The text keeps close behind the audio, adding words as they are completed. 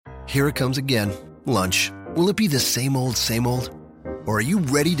Here it comes again. Lunch. Will it be the same old, same old? Or are you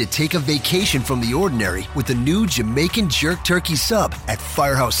ready to take a vacation from the ordinary with the new Jamaican Jerk Turkey Sub at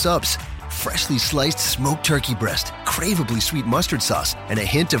Firehouse Subs? Freshly sliced smoked turkey breast, craveably sweet mustard sauce, and a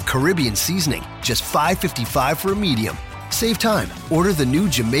hint of Caribbean seasoning. Just $5.55 for a medium. Save time. Order the new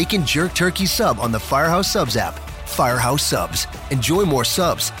Jamaican Jerk Turkey Sub on the Firehouse Subs app. Firehouse Subs. Enjoy more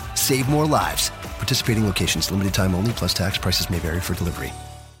subs. Save more lives. Participating locations. Limited time only, plus tax. Prices may vary for delivery.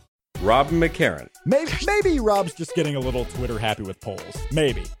 Rob McCarran. Maybe Rob's just getting a little Twitter happy with polls.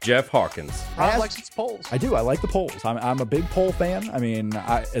 Maybe. Jeff Hawkins. Rob likes his polls. I do. I like the polls. I'm a big poll fan. I mean,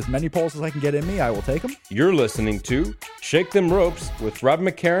 as many polls as I can get in me, I will take them. You're listening to Shake Them Ropes with Rob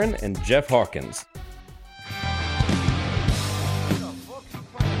McCarran and Jeff Hawkins.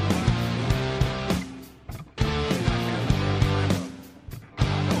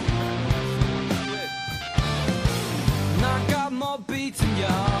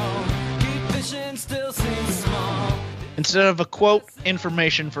 Instead of a quote,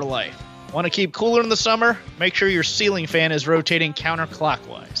 information for life. Want to keep cooler in the summer? Make sure your ceiling fan is rotating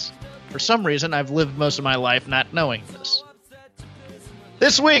counterclockwise. For some reason, I've lived most of my life not knowing this.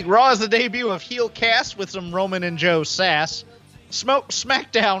 This week, Raw is the debut of Heel Cast with some Roman and Joe sass.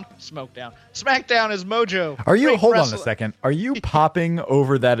 SmackDown is Mojo. Are you, Great hold wrestler. on a second. Are you popping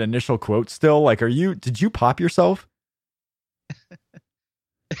over that initial quote still? Like, did you pop yourself?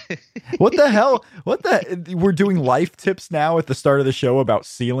 What the hell? We're doing life tips now at the start of the show about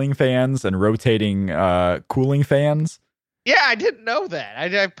ceiling fans and rotating cooling fans. Yeah, I didn't know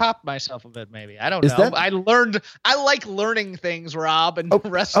that. I popped myself a bit, maybe. I don't know. I like learning things, Rob, and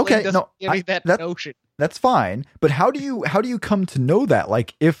wrestling doesn't give me that notion. That's fine. But how do you come to know that?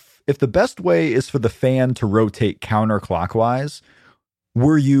 Like, if the best way is for the fan to rotate counterclockwise,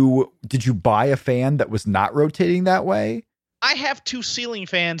 did you buy a fan that was not rotating that way? I have 2 ceiling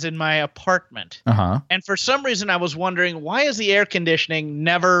fans in my apartment. Uh-huh. And for some reason, I was wondering, why is the air conditioning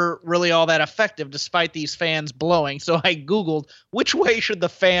never really all that effective despite these fans blowing? So I Googled, which way should the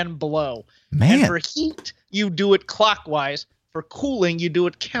fan blow? Man. And for heat, you do it clockwise. For cooling, you do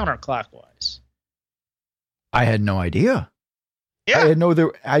it counterclockwise. I had no idea. Yeah.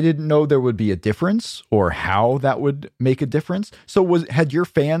 I didn't know there would be a difference or how that would make a difference. So had your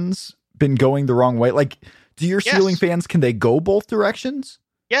fans been going the wrong way? Like, do your ceiling fans, can they go both directions?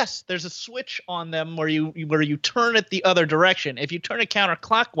 Yes, there's a switch on them where you turn it the other direction. If you turn it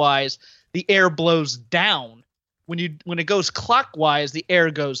counterclockwise, the air blows down. When it goes clockwise, the air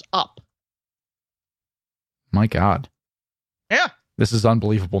goes up. My God. Yeah. This is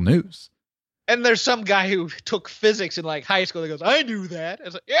unbelievable news. And there's some guy who took physics in like high school that goes, I knew that. I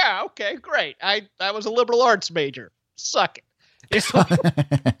was like, yeah, okay, great. I was a liberal arts major. Suck it.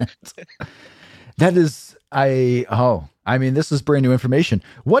 That is, I mean, this is brand new information.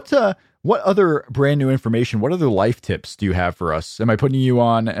 What other brand new information? What other life tips do you have for us? Am I putting you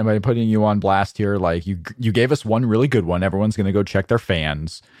on blast here? Like you gave us one really good one. Everyone's going to go check their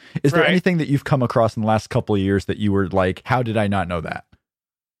fans. Is there anything that you've come across in the last couple of years that you were like, how did I not know that?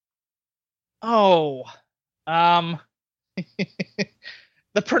 Oh, the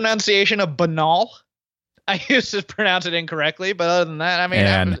pronunciation of banal. I used to pronounce it incorrectly, but other than that, I mean,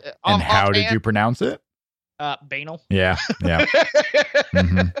 and how did you pronounce it? Banal. Yeah.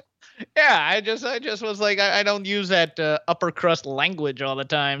 Mm-hmm. Yeah, I just was like, I don't use that upper crust language all the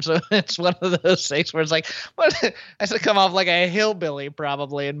time, so it's one of those things where it's like, what? I should come off like a hillbilly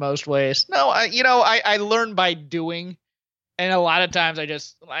probably in most ways. No, I learn by doing, and a lot of times I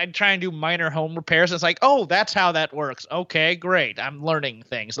try and do minor home repairs. And it's like, oh, that's how that works. Okay, great. I'm learning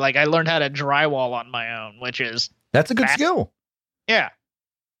things. Like I learned how to drywall on my own, that's a good skill. Yeah.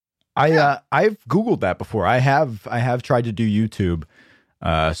 I've Googled that before. I have tried to do YouTube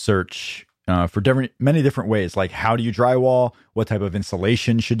search for many different ways. Like, how do you drywall? What type of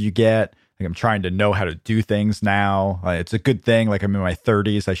insulation should you get? Like, I'm trying to know how to do things now. It's a good thing. Like, I'm in my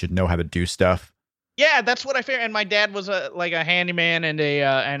 30s. I should know how to do stuff. Yeah, that's what I figured. And my dad was a handyman and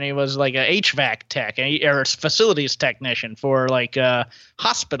he was like a HVAC tech or facilities technician for like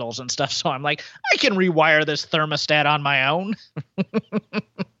hospitals and stuff. So I'm like, I can rewire this thermostat on my own.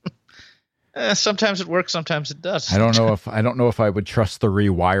 Sometimes it works, sometimes it does. I don't know if I would trust the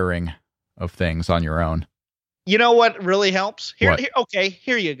rewiring of things on your own. You know what really helps? Here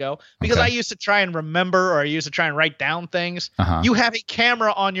you go. Because Okay. I used to try and remember, or I used to try and write down things. Uh-huh. You have a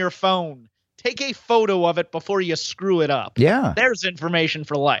camera on your phone. Take a photo of it before you screw it up. Yeah. There's information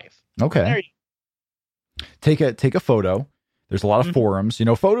for life. Okay. Take a photo. There's a lot of forums.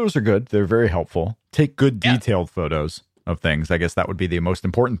 Photos are good. They're very helpful. Take good detailed photos of things. I guess that would be the most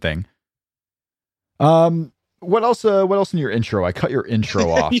important thing. What else? What else in your intro? I cut your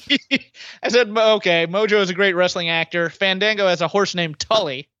intro off. I said, okay, Mojo is a great wrestling actor. Fandango has a horse named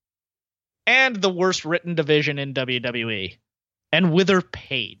Tully, and the worst written division in WWE, and Wither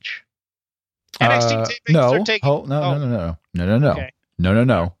Page. NXT tapings are taking. No. Okay.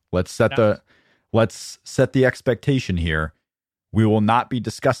 No. Let's set the expectation here. We will not be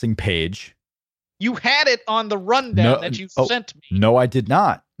discussing Page. You had it on the rundown that you sent me. No, I did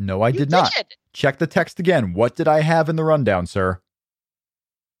not. No, I did not. Check the text again. What did I have in the rundown, sir?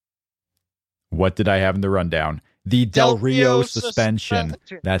 What did I have in the rundown? The Del Rio suspension.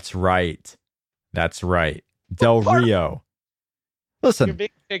 That's right. Del Rio. Listen. Your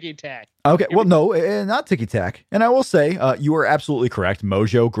big ticky-tack. Okay, well, no, not ticky-tack. And I will say, you are absolutely correct.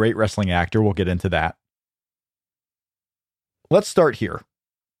 Mojo, great wrestling actor. We'll get into that. Let's start here.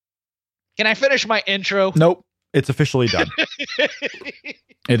 Can I finish my intro? Nope. It's officially done.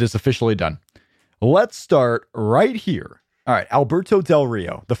 It is officially done. Let's start right here. All right. Alberto Del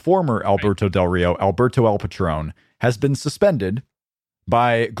Rio, the former Alberto Del Rio, Alberto El Patron, has been suspended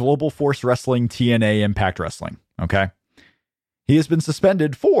by Global Force Wrestling, TNA Impact Wrestling. Okay. He has been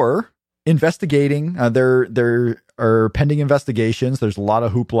suspended for investigating. There are pending investigations. There's a lot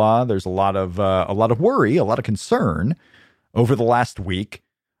of hoopla. There's a lot of worry, a lot of concern over the last week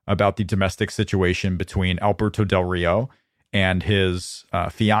about the domestic situation between Alberto Del Rio and his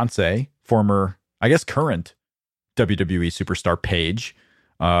fiance, former, I guess, current WWE superstar Paige.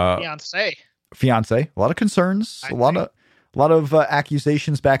 Fiance. A lot of concerns. A lot of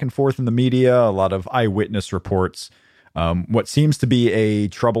accusations back and forth in the media. A lot of eyewitness reports. What seems to be a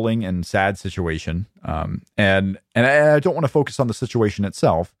troubling and sad situation. And I don't want to focus on the situation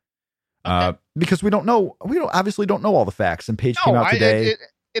itself. Because we obviously don't know all the facts. And Paige came out today.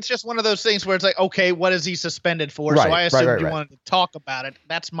 It's just one of those things where it's like, okay, what is he suspended for? Right, so I assumed you wanted to talk about it.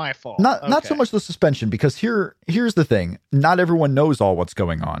 That's my fault. Not so much the suspension, because here's the thing. Not everyone knows all what's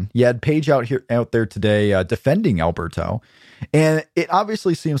going on. You had Paige out there today defending Alberto, and it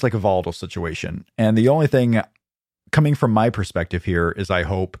obviously seems like a volatile situation. And the only thing coming from my perspective here is I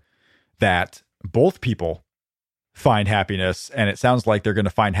hope that both people find happiness, and it sounds like they're going to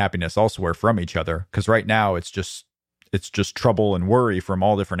find happiness elsewhere from each other, because right now it's just trouble and worry from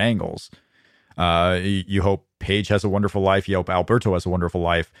all different angles. You hope Paige has a wonderful life. You hope Alberto has a wonderful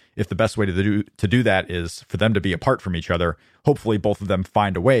life. If the best way to do that is for them to be apart from each other, hopefully both of them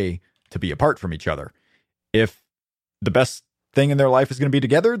find a way to be apart from each other. If the best thing in their life is going to be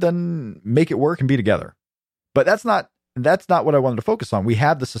together, then make it work and be together. But that's not what I wanted to focus on. We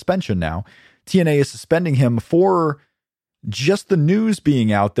have the suspension now. TNA is suspending him for just the news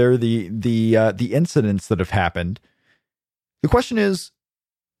being out there, the incidents that have happened. The question is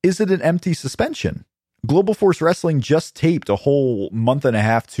it an empty suspension? Global Force Wrestling just taped a whole month and a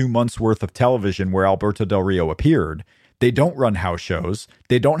half, 2 months worth of television where Alberto Del Rio appeared. They don't run house shows.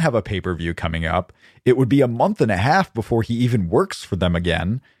 They don't have a pay-per-view coming up. It would be a month and a half before he even works for them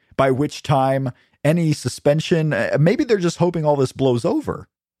again, by which time any suspension, maybe they're just hoping all this blows over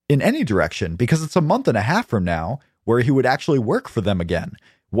in any direction, because it's a month and a half from now where he would actually work for them again.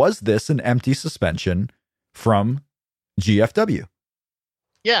 Was this an empty suspension from GFW?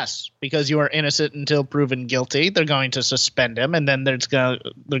 Yes, because you are innocent until proven guilty. They're going to suspend him, and then they're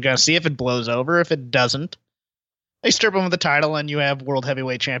going to see if it blows over. If it doesn't, they strip him of the title, and you have World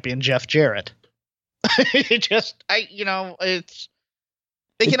Heavyweight Champion Jeff Jarrett.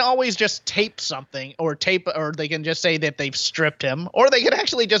 They can always just tape something, or they can just say that they've stripped him, or they can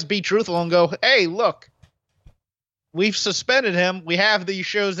actually just be truthful and go, "Hey, look, we've suspended him. We have these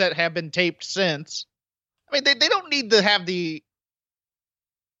shows that have been taped since." I mean, they don't need to have the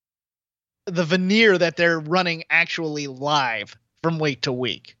veneer that they're running actually live from week to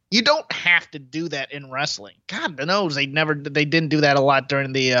week. You don't have to do that in wrestling. God knows they didn't do that a lot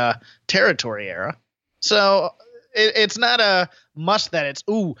during the territory era. So it's not a must that it's,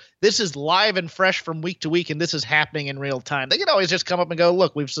 this is live and fresh from week to week and this is happening in real time. They can always just come up and go,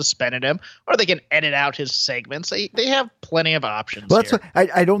 look, we've suspended him, or they can edit out his segments. They have plenty of options. Well,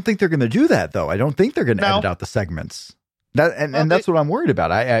 I don't think they're going to do that, though. I don't think they're going to edit out the segments. That's what I'm worried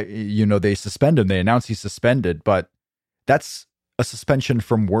about. They suspend him. They announce he's suspended, but that's a suspension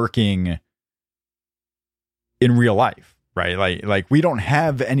from working in real life, right? Like we don't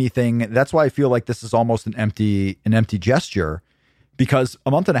have anything. That's why I feel like this is almost an empty gesture, because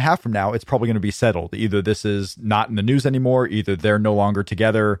a month and a half from now, it's probably going to be settled. Either this is not in the news anymore, either they're no longer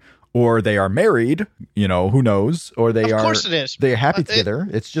together, or they are married, who knows, or they of course it is. They're happy together.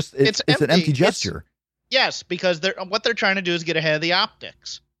 It's an empty gesture. Yes, because what they're trying to do is get ahead of the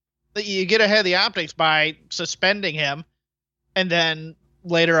optics. You get ahead of the optics by suspending him, and then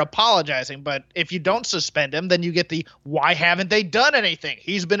later apologizing. But if you don't suspend him, then you get the, why haven't they done anything?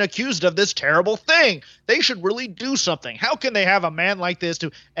 He's been accused of this terrible thing. They should really do something. How can they have a man like this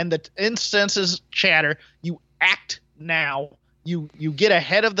to, and the instances chatter, you act now, you get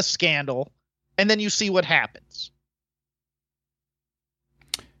ahead of the scandal, and then you see what happens.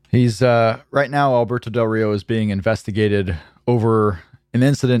 He's right now, Alberto Del Rio is being investigated over an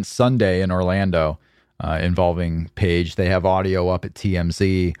incident Sunday in Orlando involving Paige. They have audio up at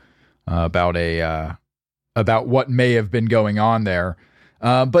TMZ about what may have been going on there.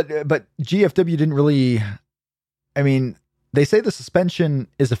 But GFW didn't really. I mean, they say the suspension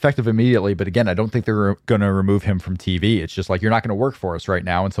is effective immediately, but again, I don't think they're going to remove him from TV. It's just like, you're not going to work for us right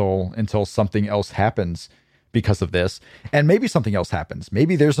now until something else happens because of this. And maybe something else happens.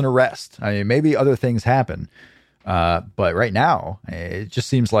 Maybe there's an arrest. I mean, maybe other things happen. But right now, it just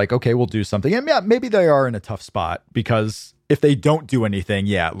seems like, okay, we'll do something. And yeah, maybe they are in a tough spot, because if they don't do anything,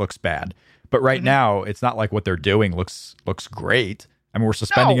 yeah, it looks bad. But right now, it's not like what they're doing looks great. I mean, we're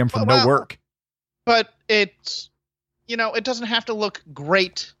suspending him from no work. But it's, it doesn't have to look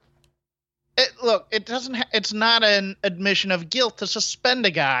great. It's not an admission of guilt to suspend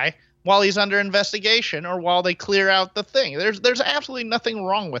a guy while he's under investigation or while they clear out the thing. There's absolutely nothing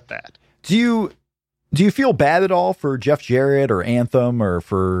wrong with that. Do you feel bad at all for Jeff Jarrett or Anthem or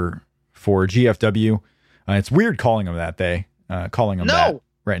for GFW? It's weird calling them that. Calling them that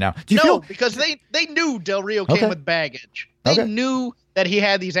right now. Do you feel because they knew Del Rio came with baggage. They knew that he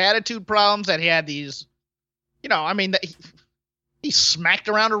had these attitude problems, that he had these, that he smacked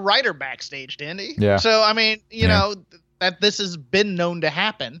around a writer backstage, didn't he? Yeah. So I mean, that this has been known to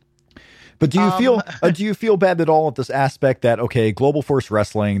happen. But do you feel bad at all at this aspect that, okay, Global Force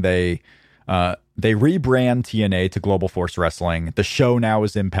Wrestling, they rebrand TNA to Global Force Wrestling. The show now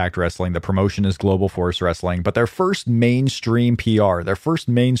is Impact Wrestling. The promotion is Global Force Wrestling. But their first mainstream PR, their first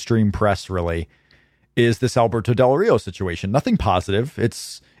mainstream press really, is this Alberto Del Rio situation. Nothing positive.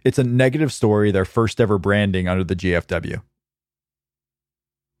 It's a negative story. Their first ever branding under the GFW.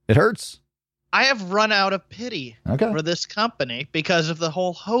 It hurts. I have run out of pity for this company because of the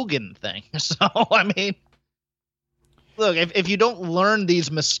whole Hogan thing. So, I mean, look, if you don't learn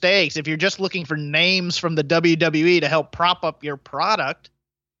these mistakes, if you're just looking for names from the WWE to help prop up your product,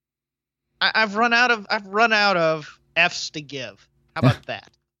 I've run out of F's to give. How about that?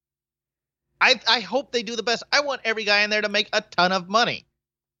 I hope they do the best. I want every guy in there to make a ton of money.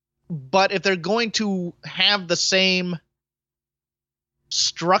 But if they're going to have the same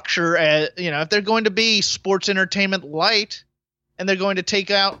structure as, if they're going to be sports entertainment light and they're going to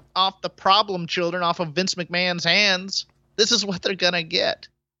take off the problem children off of Vince McMahon's hands, this is what they're going to get.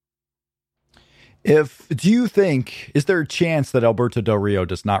 Is there a chance that Alberto Del Rio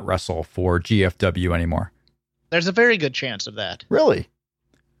does not wrestle for GFW anymore? There's a very good chance of that. Really?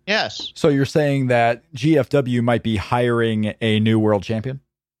 Yes. So you're saying that GFW might be hiring a new world champion?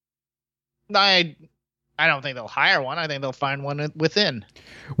 I don't think they'll hire one. I think they'll find one within.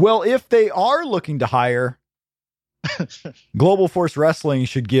 Well, if they are looking to hire, Global Force Wrestling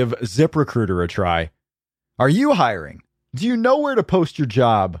should give ZipRecruiter a try. Are you hiring? Do you know where to post your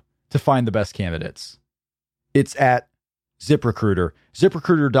job to find the best candidates? It's at ZipRecruiter.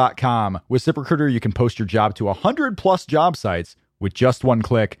 ZipRecruiter.com. With ZipRecruiter, you can post your job to 100 plus job sites with just one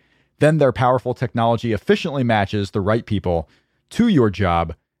click. Then their powerful technology efficiently matches the right people to your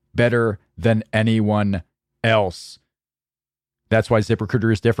job better than anyone else. That's why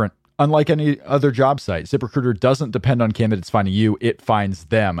ZipRecruiter is different. Unlike any other job site, ZipRecruiter doesn't depend on candidates finding you, it finds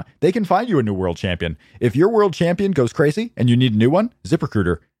them. They can find you a new world champion. If your world champion goes crazy and you need a new one,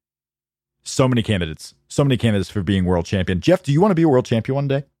 ZipRecruiter. So many candidates for being world champion. Jeff, do you want to be a world champion one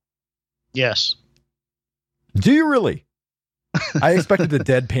day? Yes. Do you really? I expected a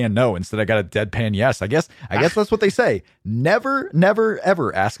deadpan no. Instead, I got a deadpan yes. I guess that's what they say. Never,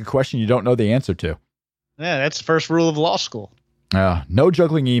 ever ask a question you don't know the answer to. Yeah, that's the first rule of law school. No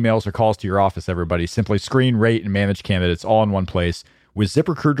juggling emails or calls to your office, everybody. Simply screen, rate, and manage candidates all in one place with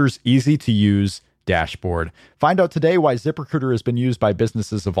ZipRecruiter's easy-to-use dashboard. Find out today why ZipRecruiter has been used by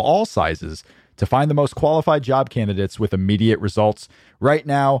businesses of all sizes to find the most qualified job candidates with immediate results. Right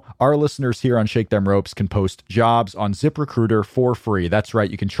now, our listeners here on Shake Them Ropes can post jobs on ZipRecruiter for free. That's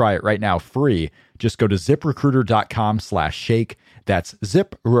right. You can try it right now, free. Just go to ZipRecruiter.com/shake. That's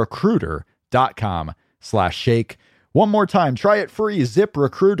ZipRecruiter.com/shake. One more time, try it free.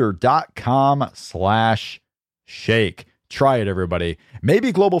 ZipRecruiter.com/shake. Try it, everybody.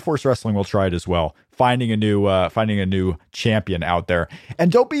 Maybe Global Force Wrestling will try it as well. Finding a new champion out there.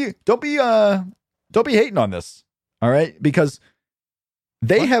 And don't be hating on this. All right? Because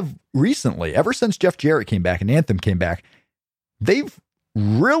they have recently, ever since Jeff Jarrett came back and Anthem came back, they've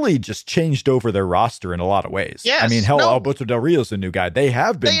really just changed over their roster in a lot of ways. Yes, I mean, hell, no. Alberto Del Rio's a new guy. They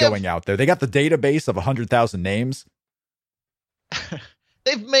have been going out there. They got the database of 100,000 names.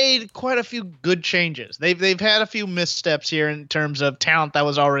 They've made quite a few good changes. They've had a few missteps here in terms of talent that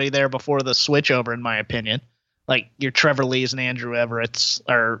was already there before the switchover, in my opinion. Like your Trevor Lees and Andrew Everett's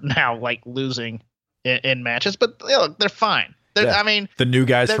are now like losing in matches, but look, they're fine. I mean, the new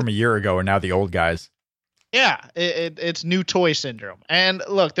guys from a year ago are now the old guys. Yeah, it's new toy syndrome. And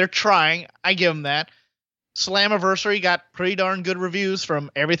look, they're trying. I give them that. Slammiversary got pretty darn good reviews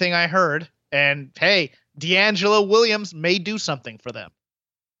from everything I heard. And hey, D'Angelo Williams may do something for them.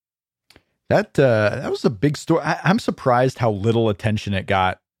 That was a big story. I'm surprised how little attention it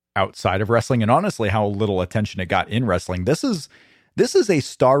got outside of wrestling, and honestly, how little attention it got in wrestling. This is a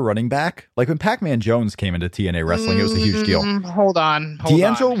star running back. Like when Pac-Man Jones came into TNA wrestling, it was a huge deal. Hold on.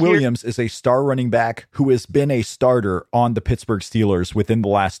 D'Angelo Williams is a star running back who has been a starter on the Pittsburgh Steelers within the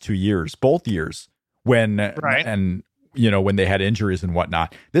last 2 years, both years, when they had injuries and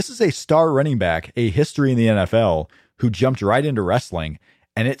whatnot. This is a star running back, a history in the NFL, who jumped right into wrestling,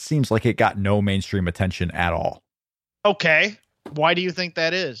 and it seems like it got no mainstream attention at all. Okay. Why do you think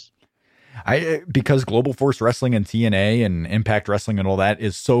that is? Because Global Force Wrestling and TNA and Impact Wrestling and all that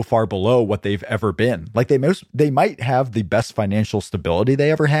is so far below what they've ever been. Like they might have the best financial stability they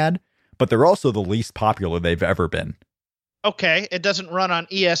ever had, but they're also the least popular they've ever been. Okay, it doesn't run on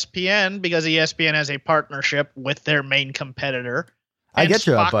ESPN because ESPN has a partnership with their main competitor. I get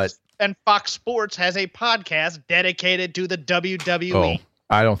you, but Fox Sports has a podcast dedicated to the WWE. Oh,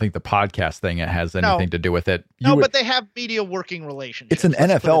 I don't think the podcast thing has anything to do with it. But they have media working relationships. It's an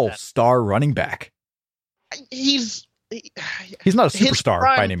NFL star running back. He's not a superstar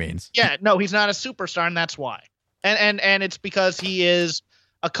by any means. Yeah, no, he's not a superstar, and that's why. And it's because he is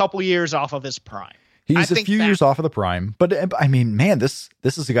a couple years off of his prime. He's a few years off of the prime, but I mean, man, this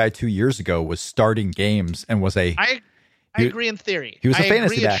is a guy 2 years ago was starting games and was a. I agree in theory. He was a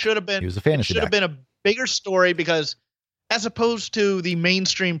fantasy back. It should have been. He was a fantasy. It should have been a bigger story because, as opposed to the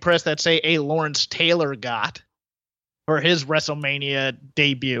mainstream press that say a Lawrence Taylor got for his WrestleMania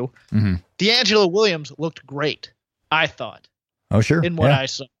debut, D'Angelo Williams looked great. I thought. Oh sure. In what I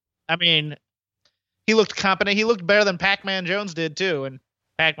saw, I mean, he looked competent. He looked better than Pac-Man Jones did too, and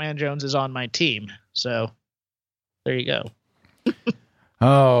Pac-Man Jones is on my team. So there you go.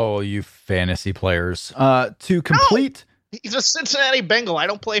 Oh, you fantasy players. To complete. No, he's a Cincinnati Bengal. I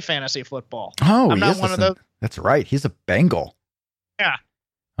don't play fantasy football. Oh, I'm not one of those. That's right. He's a Bengal. Yeah.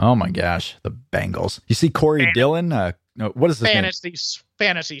 Oh my gosh. The Bengals. You see Corey Dillon? What is this name?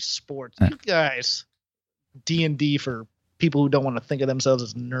 Fantasy sports. You guys. D&D for people who don't want to think of themselves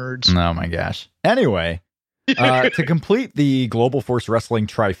as nerds. Oh my gosh. Anyway. To complete the Global Force Wrestling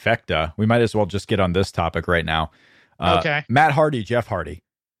trifecta, we might as well just get on this topic right now. Okay. Matt Hardy, Jeff Hardy.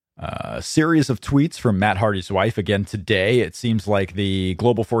 A series of tweets from Matt Hardy's wife again today. It seems like the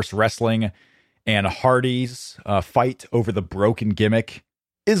Global Force Wrestling and Hardy's fight over the broken gimmick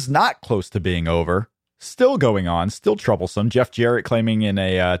is not close to being over. Still going on, still troublesome. Jeff Jarrett claiming in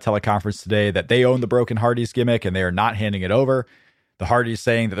a teleconference today that they own the broken Hardy's gimmick and they are not handing it over. The Hardys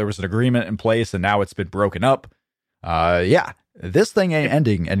saying that there was an agreement in place and now it's been broken up. Yeah, this thing ain't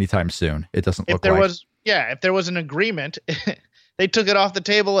ending anytime soon. It doesn't look like. If there was an agreement, they took it off the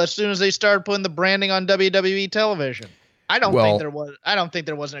table as soon as they started putting the branding on WWE television. I don't think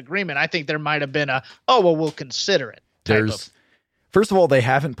there was an agreement. I think there might have been we'll consider it. First of all, they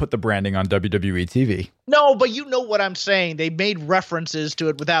haven't put the branding on WWE TV. No, but you know what I'm saying. They made references to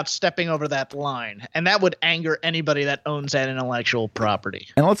it without stepping over that line. And that would anger anybody that owns that intellectual property.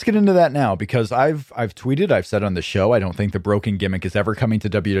 And let's get into that now, because I've tweeted, I've said on the show, I don't think the broken gimmick is ever coming to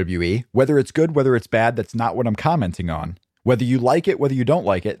WWE. Whether it's good, whether it's bad, that's not what I'm commenting on. Whether you like it, whether you don't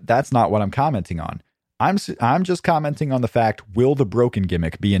like it, that's not what I'm commenting on. I'm just commenting on the fact, will the broken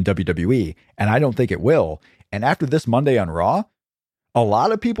gimmick be in WWE? And I don't think it will. And after this Monday on Raw, a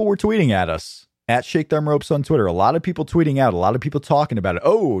lot of people were tweeting at us at Shake Them Ropes on Twitter. A lot of people tweeting out, a lot of people talking about it.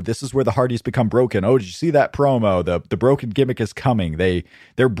 Oh, this is where the Hardys become broken. Oh, did you see that promo? The broken gimmick is coming.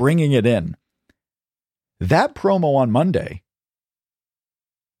 They're bringing it in. That promo on Monday,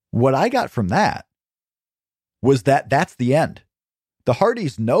 what I got from that was that's the end. The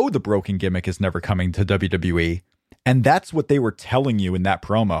Hardys know the broken gimmick is never coming to WWE. And that's what they were telling you in that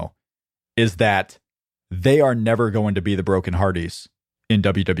promo, is that they are never going to be the broken Hardys in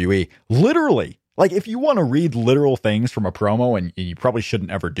WWE. Literally. Like, if you want to read literal things from a promo, and you probably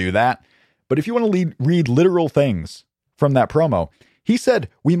shouldn't ever do that, but if you want to read literal things from that promo, he said,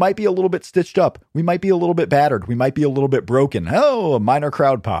 we might be a little bit stitched up. We might be a little bit battered. We might be a little bit broken. Oh, a minor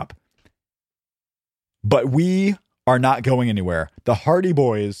crowd pop. But we are not going anywhere. The Hardy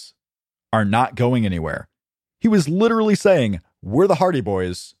Boys are not going anywhere. He was literally saying, we're the Hardy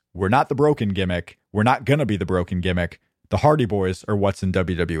Boys. We're not the broken gimmick. We're not going to be the broken gimmick. The Hardy Boys are what's in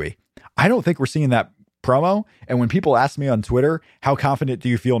WWE. I don't think we're seeing that promo. And when people ask me on Twitter, how confident do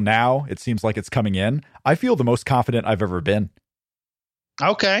you feel now? It seems like it's coming in. I feel the most confident I've ever been.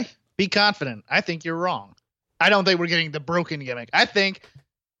 Okay. Be confident. I think you're wrong. I don't think we're getting the broken gimmick. I think.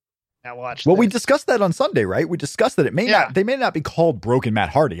 Now watch. Well, this. we discussed that on Sunday, right? We discussed that it may not. They may not be called Broken Matt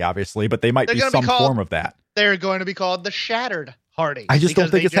Hardy, obviously, but they might be some form of that. They're going to be called the Shattered Hardy. I just don't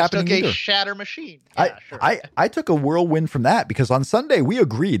think it's happening either. A shatter machine. Yeah, I took a whirlwind from that because on Sunday we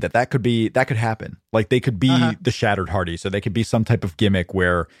agreed that could happen. Like they could be the Shattered Hardy, so they could be some type of gimmick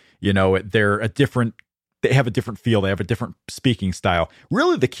where they have a different feel, they have a different speaking style.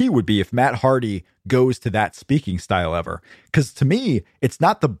 Really, the key would be if Matt Hardy goes to that speaking style ever, because to me, it's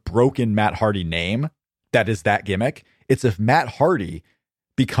not the broken Matt Hardy name that is that gimmick. It's if Matt Hardy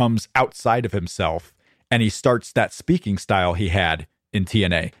becomes outside of himself and he starts that speaking style he had in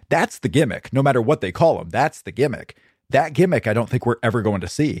TNA. That's the gimmick, no matter what they call him. That's the gimmick. That gimmick, I don't think we're ever going to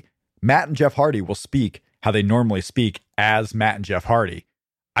see. Matt and Jeff Hardy will speak how they normally speak as Matt and Jeff Hardy.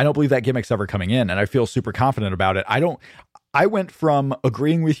 I don't believe that gimmick's ever coming in, and I feel super confident about it. I went from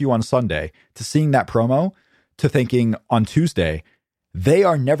agreeing with you on Sunday to seeing that promo to thinking on Tuesday, they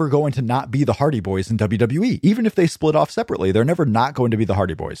are never going to not be the Hardy Boys in WWE. Even if they split off separately, they're never not going to be the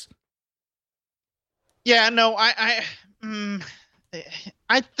Hardy Boys. Yeah, no, I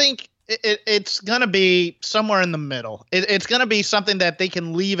think it's going to be somewhere in the middle. It's going to be something that they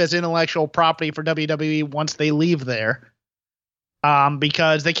can leave as intellectual property for WWE once they leave there.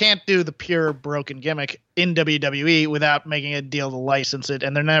 Because they can't do the pure broken gimmick in WWE without making a deal to license it,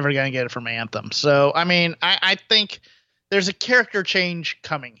 and they're never going to get it from Anthem. So, I mean, I think there's a character change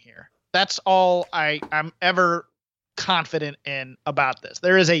coming here. That's all I'm ever confident in about this.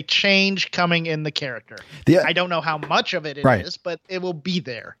 There is a change coming in the character. I don't know how much of it is, but it will be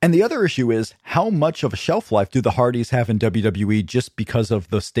there. And the other issue is, how much of a shelf life do the Hardys have in WWE just because of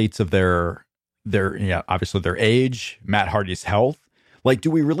the states of their obviously their age, Matt Hardy's health. Like,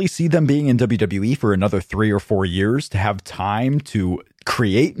 do we really see them being in WWE for another 3 or 4 years to have time to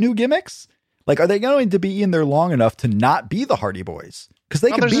create new gimmicks? Like, are they going to be in there long enough to not be the Hardy Boys? Because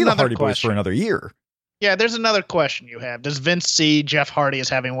they could be the Hardy Boys for another year. Yeah, there's another question you have. Does Vince see Jeff Hardy as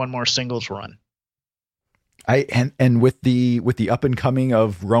having one more singles run? And with the up and coming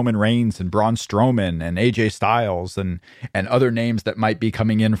of Roman Reigns and Braun Strowman and AJ Styles and other names that might be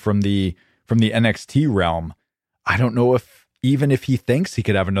coming in from the NXT realm, I don't know if even if he thinks he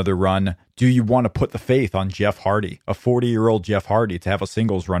could have another run, do you want to put the faith on Jeff Hardy, a 40-year-old Jeff Hardy, to have a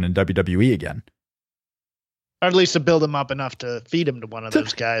singles run in WWE again? Or at least to build him up enough to feed him to one of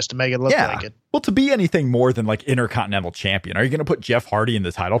those guys to make it look like it. Well, to be anything more than like Intercontinental Champion, are you going to put Jeff Hardy in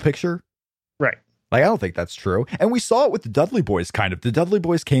the title picture? Right. Like, I don't think that's true. And we saw it with the Dudley Boys, kind of. The Dudley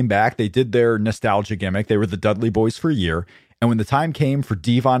Boys came back. They did their nostalgia gimmick. They were the Dudley Boys for a year. And when the time came for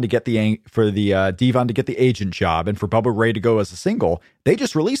Devon to get the agent job and for Bubba Ray to go as a single, they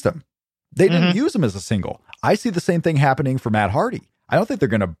just released him. They didn't use him as a single. I see the same thing happening for Matt Hardy. I don't think they're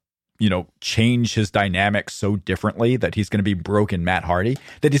going to, change his dynamic so differently that he's going to be broken Matt Hardy,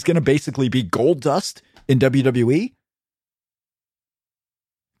 that he's going to basically be Goldust in WWE.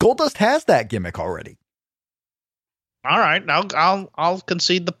 Goldust has that gimmick already. All right, I'll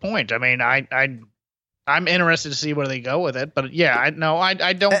concede the point. I mean, I'm interested to see where they go with it, but yeah, I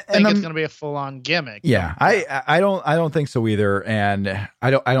don't think it's going to be a full on gimmick. Yeah, I don't think so either, and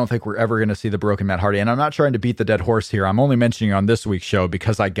I don't think we're ever going to see the broken Matt Hardy. And I'm not trying to beat the dead horse here. I'm only mentioning on this week's show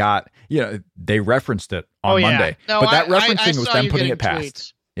because I got they referenced it on Monday, no, but that referencing was them putting it past.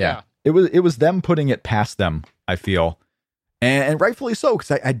 Tweets. Yeah, it was them putting it past them. I feel. And rightfully so,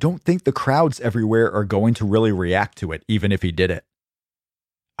 because I don't think the crowds everywhere are going to really react to it, even if he did it.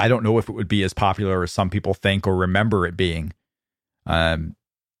 I don't know if it would be as popular as some people think or remember it being. I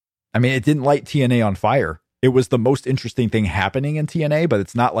mean, it didn't light TNA on fire. It was the most interesting thing happening in TNA, but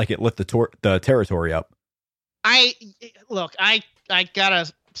it's not like it lit the territory up. I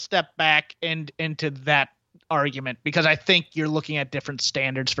gotta step back into that argument because I think you're looking at different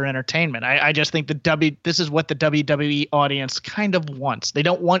standards for entertainment. I just think this is what the WWE audience kind of wants. They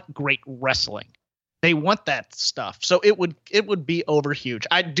don't want great wrestling. They want that stuff. So it would be over huge.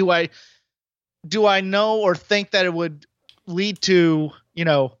 Do I know or think that it would lead to,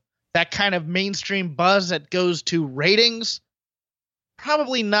 that kind of mainstream buzz that goes to ratings?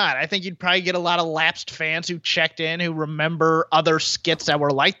 Probably not. I think you'd probably get a lot of lapsed fans who checked in, who remember other skits that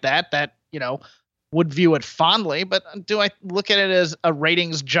were like that, would view it fondly, but do I look at it as a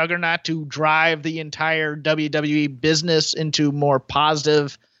ratings juggernaut to drive the entire WWE business into more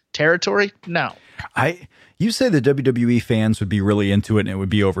positive territory? No. You say the WWE fans would be really into it and it would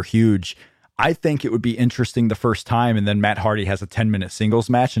be over huge. I think it would be interesting the first time, and then Matt Hardy has a 10-minute singles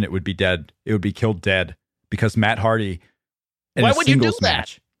match and it would be dead. It would be killed dead because Matt Hardy in Why a would you do singles that?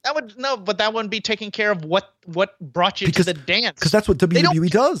 match. But that wouldn't be taking care of what brought you to the dance. Because that's what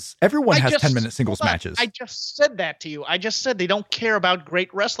WWE does. Everyone has 10-minute singles matches. I just said that to you. I just said they don't care about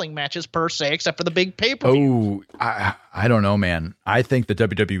great wrestling matches per se, except for the big pay-per-view. Oh, I don't know, man. I think the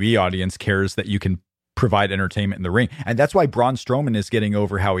WWE audience cares that you can provide entertainment in the ring. And that's why Braun Strowman is getting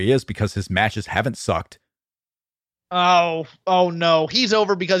over how he is, because his matches haven't sucked. Oh no. He's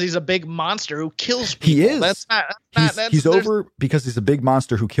over because he's a big monster who kills people. He is. He's over because he's a big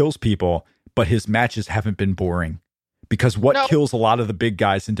monster who kills people, but his matches haven't been boring. Because what kills a lot of the big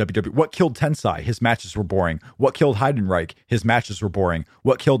guys in WWE? What killed Tensai? His matches were boring. What killed Heidenreich? His matches were boring.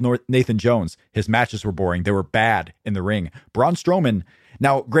 What killed Nathan Jones? His matches were boring. They were bad in the ring. Braun Strowman,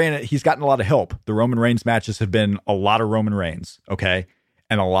 now granted, he's gotten a lot of help. The Roman Reigns matches have been a lot of Roman Reigns, okay?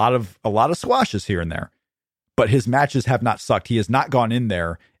 And a lot of squashes here and there. But his matches have not sucked. He has not gone in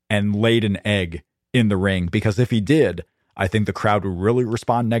there and laid an egg in the ring, because if he did, I think the crowd would really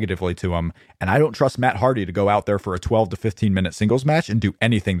respond negatively to him. And I don't trust Matt Hardy to go out there for a 12 to 15-minute singles match and do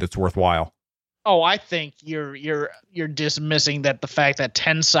anything that's worthwhile. Oh, I think you're dismissing the fact that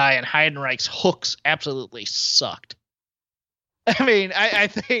Tensai and Heidenreich's hooks absolutely sucked. I mean, I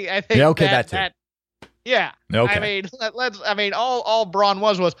think yeah, okay, that too. Yeah. Okay. I mean, all Braun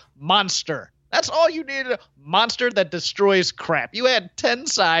was monster. That's all you needed. A monster that destroys crap. You had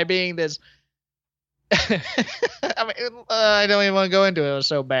Tensai being this. I mean, I don't even want to go into it. It was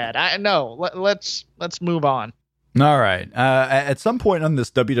so bad. Let's move on. All right. At some point on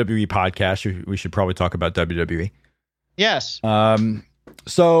this WWE podcast, we should probably talk about WWE. Yes.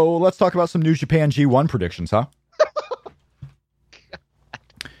 So let's talk about some New Japan G1 predictions, huh?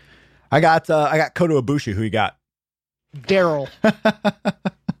 I got Kota Ibushi. Who you got? Daryl.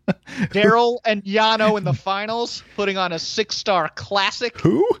 Daryl and Yano in the finals, putting on a 6-star classic.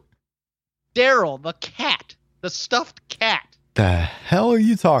 Who? Daryl, the cat, the stuffed cat. The hell are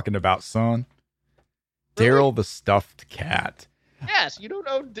you talking about, son? Really? Daryl, the stuffed cat. Yes, you don't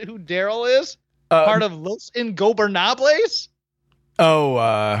know who Daryl is? Part of Los Ingobernables?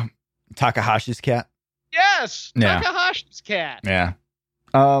 Oh, Takahashi's cat? Yes, yeah. Takahashi's cat. Yeah.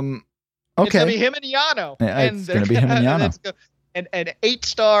 Okay. It's going to be him and Yano. Yeah, it's going to be him and Yano. An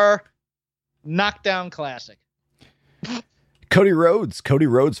 8-star knockdown classic. Cody Rhodes,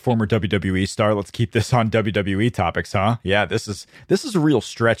 former WWE star. Let's keep this on WWE topics, huh? Yeah, this is a real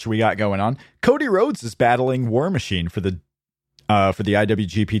stretch we got going on. Cody Rhodes is battling War Machine for the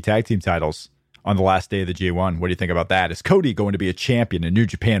IWGP Tag Team titles on the last day of the G1. What do you think about that? Is Cody going to be a champion in New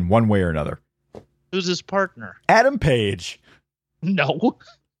Japan one way or another? Who's his partner? Adam Page. No.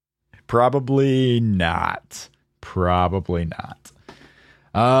 Probably not.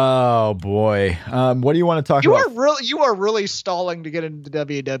 Oh boy. What do you want to talk about? You are really stalling to get into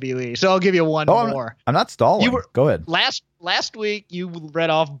WWE. So I'll give you one more. I'm not stalling. Go ahead. Last week you read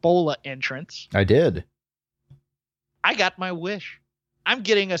off Bola entrance. I did. I got my wish. I'm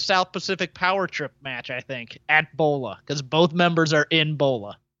getting a South Pacific Power Trip match, I think, at Bola, because both members are in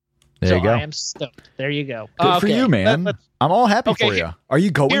Bola. There you go. I am stoked. There you go. Good for you, man. I'm all happy for you. Are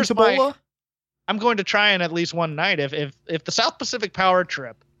you going to Bola? I'm going to try and at least one night. If the South Pacific Power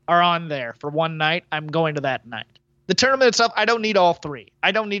Trip are on there for one night, I'm going to that night. The tournament itself, I don't need all three.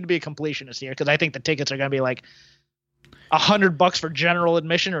 I don't need to be a completionist here, because I think the tickets are going to be like $100 for general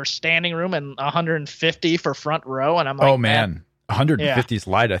admission or standing room and $150 for front row. And I'm like, oh man, 150 is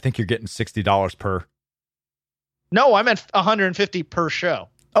light. I think you're getting $60 per. No, I meant $150 per show.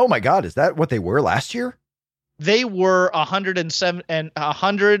 Oh my God, is that what they were last year? They were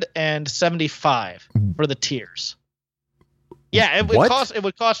 $175 for the tiers. Yeah, it would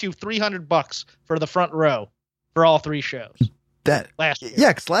cost you $300 for the front row for all three shows. Last year. Yeah,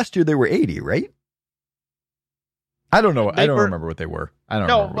 because last year they were 80, right? I don't know. I don't remember what they were. I don't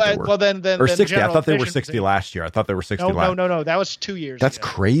remember what they were. Well, then or 60. I thought they were 60 last year. I thought they were 60 last. No. That was 2 years. That's ago.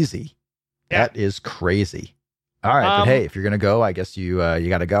 crazy. Yeah. That is crazy. All right, but hey, if you're gonna go, I guess you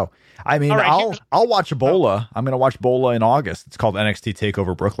got to go. I mean, right, I'll watch Bola. I'm gonna watch Bola in August. It's called NXT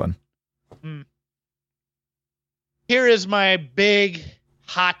Takeover Brooklyn. Here is my big,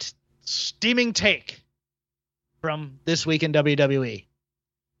 hot, steaming take from this week in WWE.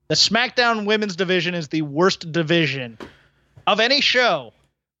 The SmackDown Women's Division is the worst division of any show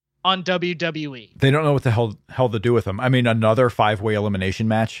on WWE. They don't know what the hell to do with them. I mean, another 5-way elimination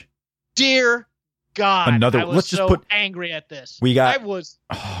match. Dear God, Another. I was Let's just so put. angry at this. We got. I was.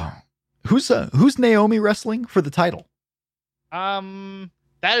 Who's Naomi wrestling for the title?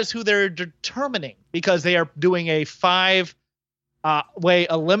 That is who they're determining because they are doing a 5-way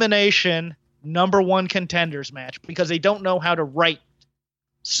elimination #1 contenders match because they don't know how to write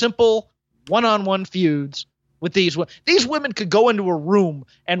simple one-on-one feuds with these women. These women could go into a room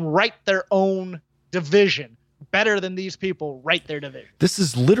and write their own division better than these people write their division. This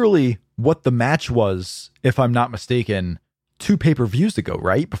is literally what the match was, if I'm not mistaken, 2 pay-per-views ago,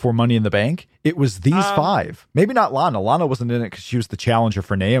 right? Before Money in the Bank. It was these 5. Maybe not Lana. Lana wasn't in it because she was the challenger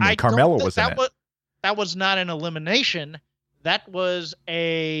for Naomi. Carmella was in it. That was not an elimination. That was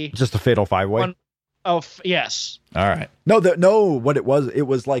just a fatal 5-way. Yes. All right. What it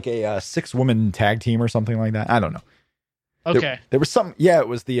was like a 6-woman tag team or something like that. I don't know. Okay. There was some. Yeah, it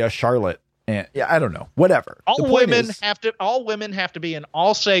was the Charlotte. And I don't know. Whatever. All women have to be in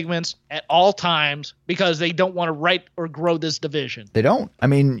all segments at all times because they don't want to write or grow this division. They don't. I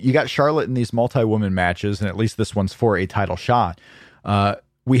mean, you got Charlotte in these multi-woman matches, and at least this one's for a title shot.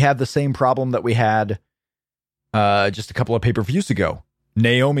 We have the same problem that we had just a couple of pay-per-views ago.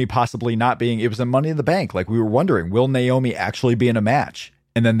 Naomi possibly not being. It was a Money in the Bank. Like we were wondering, will Naomi actually be in a match?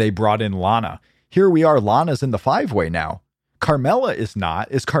 And then they brought in Lana. Here we are. Lana's in the 5-way now. Carmella is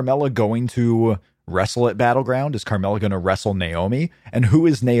not. Is Carmella going to wrestle at Battleground? Is Carmella going to wrestle Naomi? And who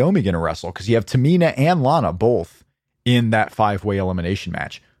is Naomi going to wrestle? Because you have Tamina and Lana both in that 5-way elimination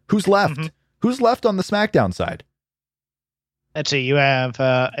match. Who's left? Mm-hmm. Who's left on the SmackDown side? Let's see. You have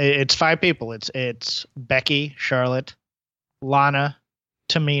it's 5 people. It's Becky, Charlotte, Lana,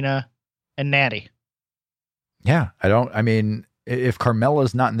 Tamina, and Natty. Yeah, I mean, if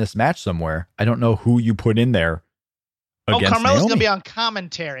Carmella's not in this match somewhere, I don't know who you put in there. Carmella's going to be on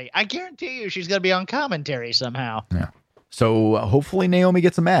commentary. I guarantee you she's going to be on commentary somehow. Yeah. So hopefully Naomi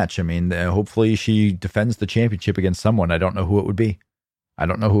gets a match. I mean, hopefully she defends the championship against someone. I don't know who it would be.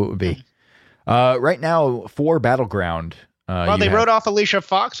 Right now, for Battleground. They wrote off Alicia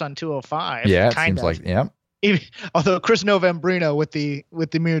Fox on 205. Yeah, it seems like, yeah. Although Chris Novembrino with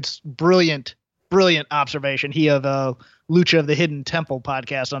the Moods, brilliant observation. He of Lucha of the Hidden Temple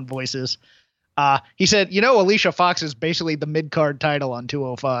podcast on Voices. He said, Alicia Fox is basically the mid-card title on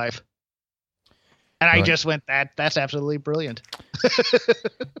 205. And I just went, that's absolutely brilliant.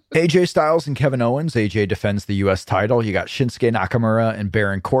 AJ Styles and Kevin Owens. AJ defends the U.S. title. You got Shinsuke Nakamura and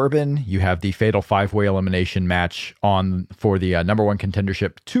Baron Corbin. You have the fatal 5-way elimination match for the #1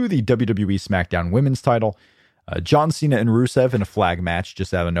 contendership to the WWE SmackDown Women's title. John Cena and Rusev in a flag match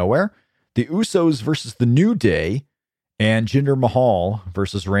just out of nowhere. The Usos versus the New Day, and Jinder Mahal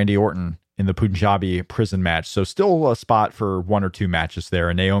versus Randy Orton in the Punjabi prison match. So still a spot for 1 or 2 matches there.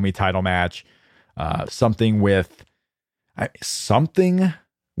 A Naomi title match, something with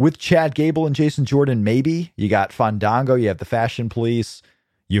Chad Gable and Jason Jordan. Maybe you got Fandango. You have the Fashion Police.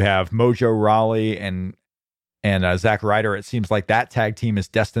 You have Mojo Rawley and Zack Ryder. It seems like that tag team is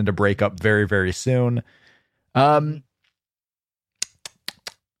destined to break up very, very soon.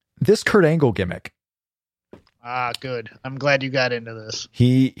 This Kurt Angle gimmick. Good. I'm glad you got into this.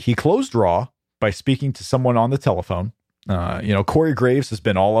 He closed Raw by speaking to someone on the telephone. Corey Graves has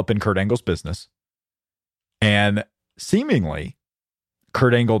been all up in Kurt Angle's business. And seemingly,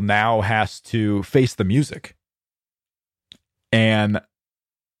 Kurt Angle now has to face the music. And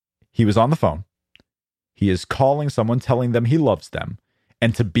he was on the phone. He is calling someone, telling them he loves them,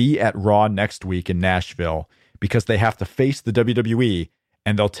 and to be at Raw next week in Nashville because they have to face the WWE,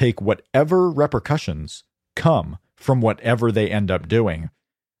 and they'll take whatever repercussions come from whatever they end up doing.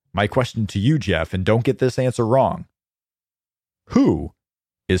 My question to you, Jeff, and don't get this answer wrong. Who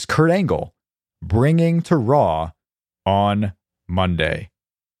is Kurt Angle bringing to Raw on Monday?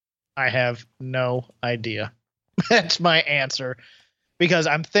 I have no idea. That's my answer. Because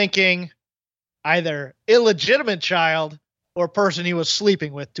I'm thinking either illegitimate child or person he was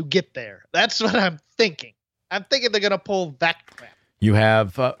sleeping with to get there. That's what I'm thinking. I'm thinking they're going to pull that crap. You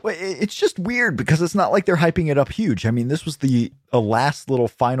have, it's just weird because it's not like they're hyping it up huge. I mean, this was the last little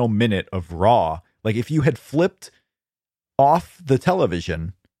final minute of Raw. Like if you had flipped off the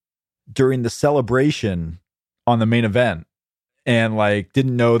television during the celebration on the main event and like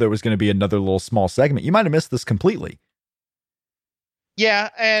didn't know there was going to be another little small segment, you might have missed this completely. Yeah.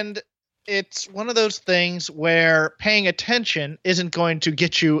 And it's one of those things where paying attention isn't going to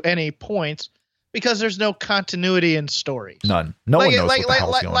get you any points, because there's no continuity in stories. None. No one knows what the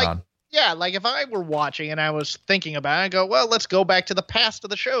hell's going on. Yeah, like if I were watching and I was thinking about it, I go, well, let's go back to the past of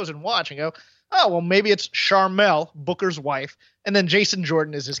the shows and watch and go, oh, well, maybe it's Charmel, Booker's wife, and then Jason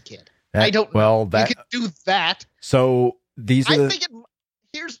Jordan is his kid. I don't know. You could do that. So these are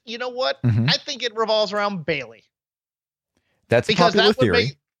You know what? Mhm. I think it revolves around Bailey. That's a Because popular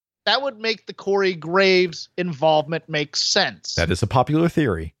theory. that would make the Corey Graves involvement make sense. That is a popular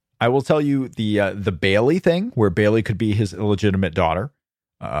theory. I will tell you the Bailey thing, where Bailey could be his illegitimate daughter.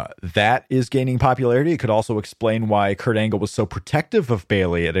 That is gaining popularity. It could also explain why Kurt Angle was so protective of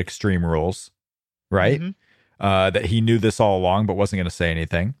Bailey at Extreme Rules, right? That he knew this all along, but wasn't going to say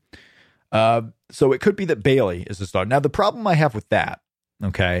anything. So it could be that Bailey is his daughter. Now, the problem I have with that,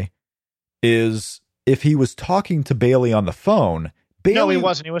 okay, is if he was talking to Bailey on the phone, Bailey... No, he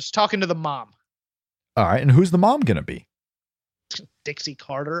wasn't. He was talking to the mom. All right, and who's the mom going to be? Dixie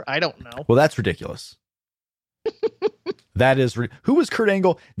Carter? I don't know. Well, that's ridiculous. That is... Who was Kurt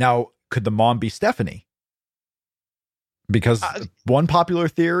Angle? Now, could the mom be Stephanie? Because one popular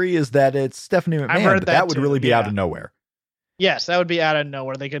theory is that it's Stephanie McMahon. I've heard but that would too, really be yeah. out of nowhere. Yes, that would be out of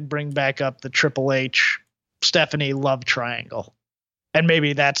nowhere. They could bring back up the Triple H Stephanie love triangle. And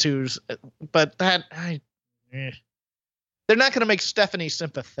maybe that's who's... But that... They're not going to make Stephanie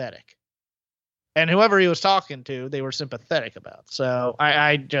sympathetic. And whoever he was talking to, they were sympathetic about. So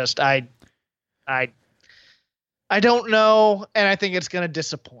I don't know, and I think it's going to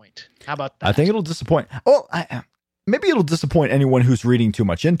disappoint. How about that? I think it'll disappoint. Well, maybe it'll disappoint anyone who's reading too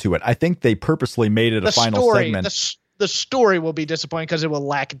much into it. I think they purposely made it a final segment. The story will be disappointing because it will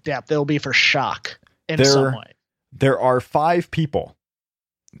lack depth. It will be for shock in some way. There are 5 people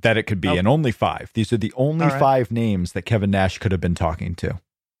that it could be, and only 5. These are the only 5 names that Kevin Nash could have been talking to.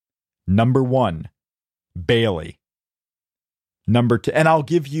 Number 1, Bailey. Number 2, and I'll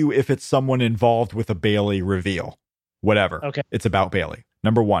give you if it's someone involved with a Bailey reveal. Whatever. Okay. It's about Bailey.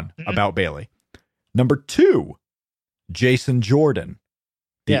 Number 1, about Bailey. Number 2, Jason Jordan.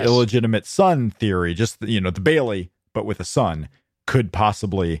 The illegitimate son theory, just, the Bailey, but with a son, could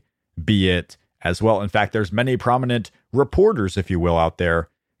possibly be it as well. In fact, there's many prominent reporters, if you will, out there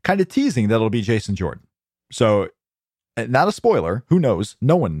kind of teasing that it'll be Jason Jordan. So, not a spoiler. Who knows?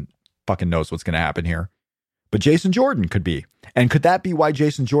 No one fucking knows what's going to happen here. But Jason Jordan could be. And could that be why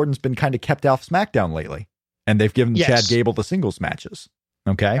Jason Jordan's been kind of kept off SmackDown lately? And they've given Chad Gable the singles matches.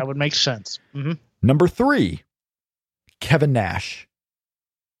 Okay? That would make sense. Mm-hmm. Number 3, Kevin Nash.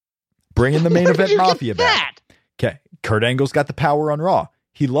 Bringing the main event mafia back. Okay. Kurt Angle's got the power on Raw.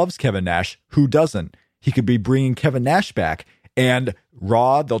 He loves Kevin Nash. Who doesn't? He could be bringing Kevin Nash back. And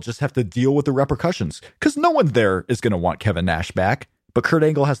Raw, they'll just have to deal with the repercussions. Because no one there is going to want Kevin Nash back. But Kurt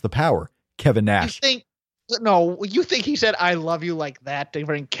Angle has the power. Kevin Nash. You think he said, I love you like that to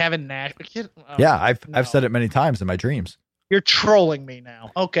bring Kevin Nash? Yeah, I've said it many times in my dreams. You're trolling me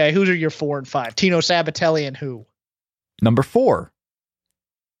now. Okay, who are your 4 and 5? Tino Sabatelli and who? Number 4,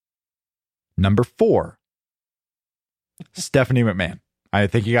 Stephanie McMahon. I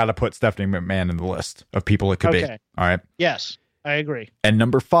think you got to put Stephanie McMahon in the list of people it could be. All right. Yes, I agree. And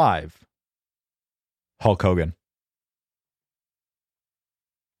number 5, Hulk Hogan.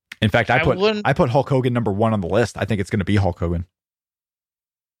 In fact, I put Hulk Hogan number 1 on the list. I think it's going to be Hulk Hogan.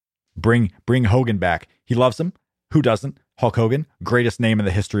 Bring Hogan back. He loves him. Who doesn't? Hulk Hogan, greatest name in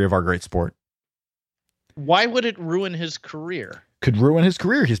the history of our great sport. Why would it ruin his career? Could ruin his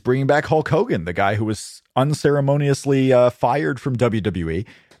career. He's bringing back Hulk Hogan, the guy who was unceremoniously fired from WWE,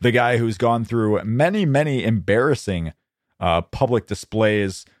 the guy who's gone through many, many embarrassing public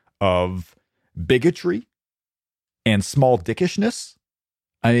displays of bigotry and small dickishness.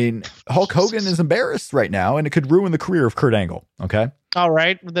 I mean, Hulk Hogan is embarrassed right now, and it could ruin the career of Kurt Angle. Okay. All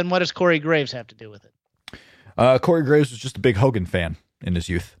right. Then what does Corey Graves have to do with it? Corey Graves was just a big Hogan fan in his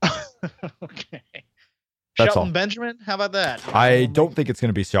youth. Okay. That's Shelton all. Benjamin? How about that? I don't think it's going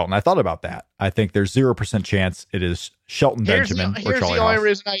to be Shelton. I thought about that. I think there's 0% chance it is Shelton Benjamin or Charlie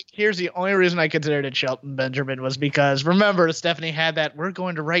Haas. Here's the only reason I considered it Shelton Benjamin was because, remember, Stephanie had that, we're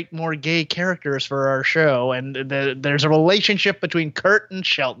going to write more gay characters for our show, and there's a relationship between Kurt and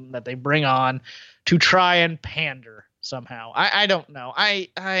Shelton that they bring on to try and pander somehow. I don't know.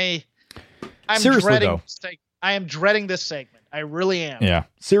 I'm Seriously, dreading though. I am dreading this segment. I really am. Yeah.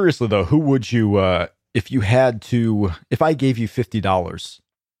 Seriously, though, who would you... if I gave you $50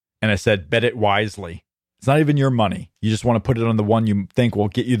 and I said, bet it wisely, it's not even your money. You just want to put it on the one you think will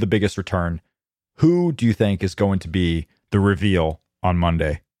get you the biggest return. Who do you think is going to be the reveal on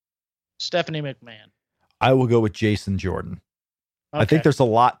Monday? Stephanie McMahon. I will go with Jason Jordan. Okay. I think there's a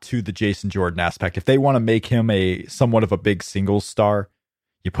lot to the Jason Jordan aspect. If they want to make him somewhat of a big singles star,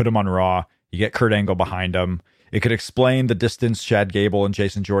 you put him on Raw, you get Kurt Angle behind him. It could explain the distance Chad Gable and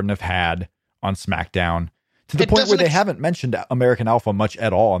Jason Jordan have had on SmackDown, to the point where they haven't mentioned American Alpha much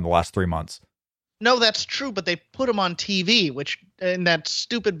at all in the last 3 months. No, that's true, but they put him on TV, which in that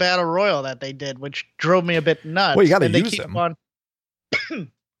stupid battle royal that they did, which drove me a bit nuts. Well, you got to use him.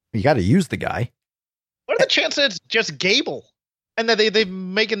 You got to use the guy. What are the chances it's just Gable? And that they're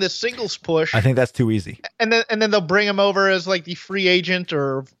making this singles push. I think that's too easy. And then they'll bring him over as like the free agent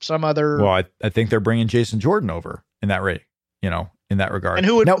or some other. Well, I think they're bringing Jason Jordan over in that rate, in that regard. And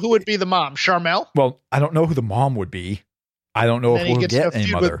who would be the mom? Charmel? Well, I don't know who the mom would be. I don't know if we'll get a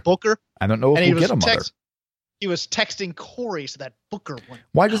mother. With Booker. I don't know if we'll get a mother. He was texting Corey, so that Booker one.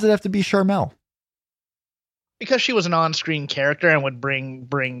 Why does it have to be Charmel? Because she was an on-screen character and would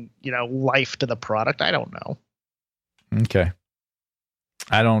bring life to the product. I don't know. Okay.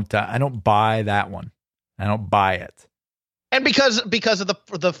 I don't buy that one. I don't buy it. And because of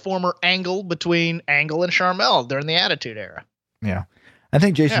the former angle between Angle and Charmel during the Attitude Era. Yeah. I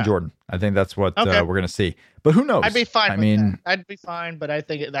think Jason Jordan. I think that's what we're going to see. But who knows? I'd be fine that. I'd be fine, but I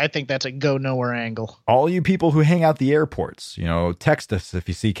think that's a go nowhere angle. All you people who hang out the airports, text us if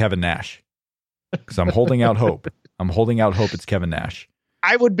you see Kevin Nash. Because I'm holding out hope. I'm holding out hope it's Kevin Nash.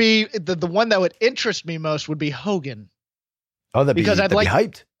 I would be the one that would interest me most would be Hogan. Oh, that'd be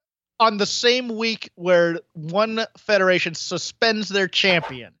hyped. On the same week where one federation suspends their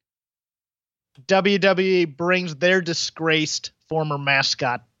champion, WWE brings their disgraced former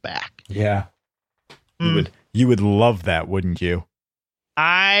mascot back. Yeah. You would love that, wouldn't you?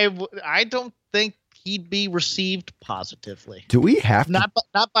 I don't think he'd be received positively. Do we have to?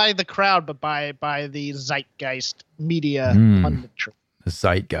 Not by the crowd, but by the zeitgeist media punditry. The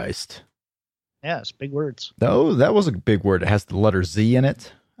zeitgeist. Yes, big words. Oh, that was a big word. It has the letter Z in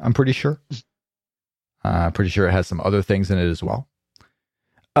it, I'm pretty sure. Pretty sure it has some other things in it as well.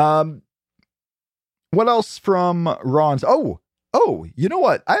 What else from Ron's? Oh, you know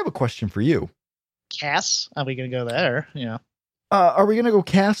what? I have a question for you. Cass? Are we going to go there? Yeah. Are we going to go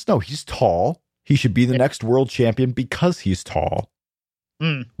Cass? No, he's tall. He should be the next world champion because he's tall.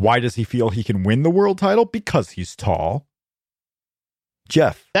 Why does he feel he can win the world title? Because he's tall.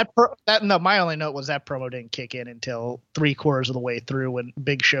 Jeff. My only note was that promo didn't kick in until 3/4 of the way through when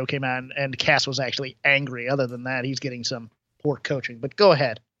Big Show came out and Cass was actually angry. Other than that, he's getting some poor coaching. But go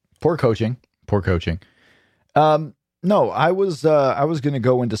ahead. Poor coaching. No, I was going to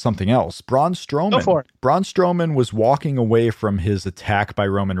go into something else. Braun Strowman. Go for it. Braun Strowman was walking away from his attack by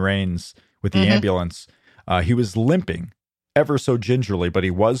Roman Reigns with the ambulance. He was limping ever so gingerly, but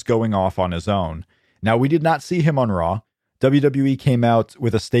he was going off on his own. Now, we did not see him on Raw. WWE came out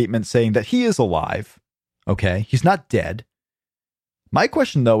with a statement saying that he is alive. Okay, he's not dead. My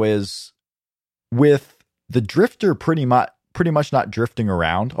question, though, is with the Drifter pretty much not drifting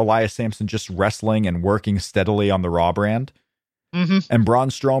around, Elias Sampson just wrestling and working steadily on the Raw brand, and Braun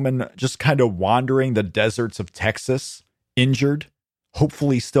Strowman just kind of wandering the deserts of Texas, injured,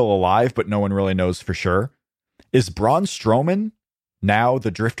 hopefully still alive, but no one really knows for sure. Is Braun Strowman now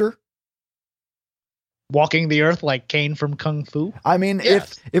the Drifter? Walking the earth like Kane from Kung Fu? I mean,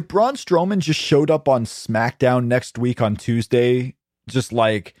 yes. If Braun Strowman just showed up on SmackDown next week on Tuesday, just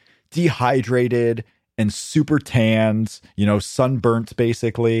like dehydrated and super tanned, sunburnt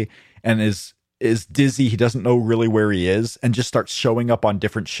basically, and is dizzy, he doesn't know really where he is, and just starts showing up on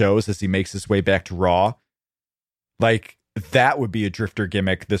different shows as he makes his way back to Raw, like, that would be a Drifter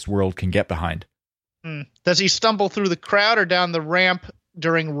gimmick this world can get behind. Does he stumble through the crowd or down the ramp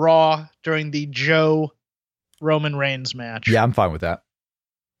during Raw during the Joe Roman Reigns match? Yeah, I'm fine with that.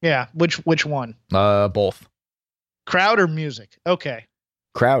 Yeah, which one? Both. Crowd or music? Okay.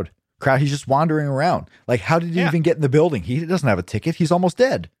 Crowd. He's just wandering around. Like, how did he even get in the building? He doesn't have a ticket. He's almost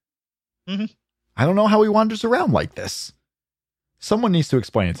dead. I don't know how he wanders around like this. Someone needs to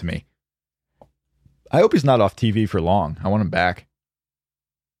explain it to me. I hope he's not off TV for long. I want him back.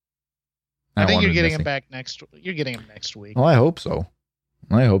 I think you're getting him back next. You're getting him next week. Well, I hope so.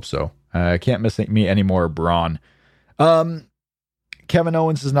 I can't miss me anymore, Braun. Kevin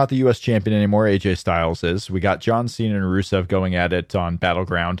Owens is not the U.S. champion anymore. AJ Styles is. We got John Cena and Rusev going at it on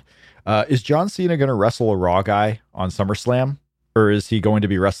Battleground. Is John Cena going to wrestle a Raw guy on SummerSlam? Or is he going to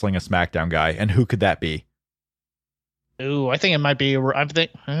be wrestling a SmackDown guy? And who could that be? Ooh, I think it might be.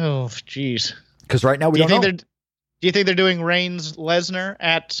 Jeez. Because right now we don't know. Do you think they're doing Reigns Lesnar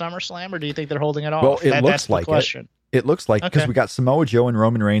at SummerSlam, or do you think they're holding it off? Well, that's like the question. It looks like, because we got Samoa Joe and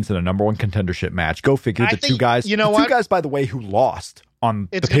Roman Reigns in a number one contendership match. Go figure. Two guys, two guys, by the way, who lost on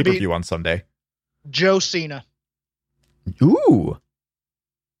the pay-per-view on Sunday. Joe Cena. Ooh,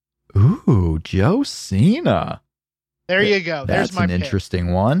 Joe Cena. There you go. That's an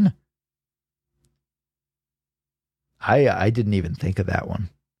interesting one. I didn't even think of that one.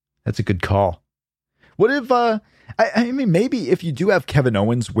 That's a good call. What if, I mean, maybe if you do have Kevin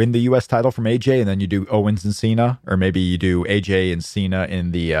Owens win the U.S. title from AJ, and then you do Owens and Cena, or maybe you do AJ and Cena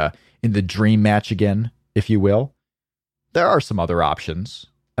in the dream match again, if you will. There are some other options.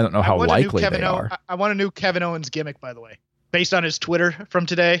 I don't know how likely they are. I want a new Kevin Owens gimmick, by the way, based on his Twitter from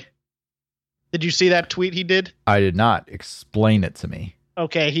today. Did you see that tweet he did? I did not. Explain it to me.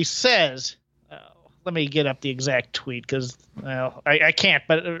 Okay, he says, let me get up the exact tweet because I can't,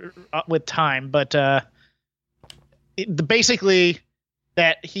 but with time. But basically,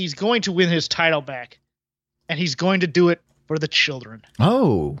 that he's going to win his title back, and he's going to do it for the children.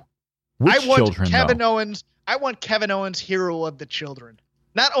 Oh, which children? I want Kevin Owens, hero of the children.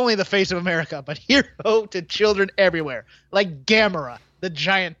 Not only the face of America, but hero to children everywhere, like Gamera, the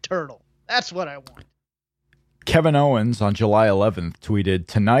giant turtle. That's what I want. Kevin Owens on July 11th tweeted,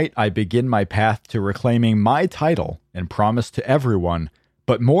 "Tonight I begin my path to reclaiming my title and promise to everyone,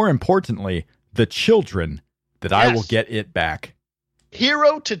 but more importantly, the children, that I will get it back."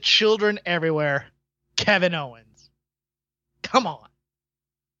 Hero to children everywhere, Kevin Owens. Come on.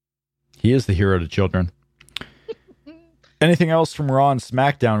 He is the hero to children. Anything else from Raw and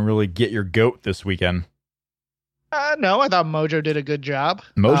SmackDown really get your goat this weekend? No, I thought Mojo did a good job.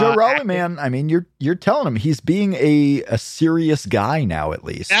 Mojo Rawley, man. I mean, you're telling him he's being a serious guy now, at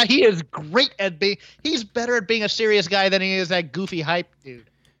least. Yeah, he is great at being. He's better at being a serious guy than he is that goofy hype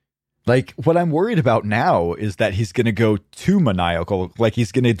dude. Like, what I'm worried about now is that he's going to go too maniacal. Like,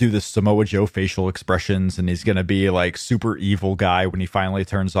 he's going to do the Samoa Joe facial expressions, and he's going to be like super evil guy when he finally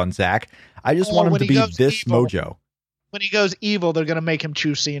turns on Zack. I just want him to be this evil. Mojo. When he goes evil, they're going to make him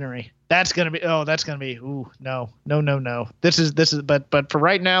chew scenery. That's going to be, no. This is, but for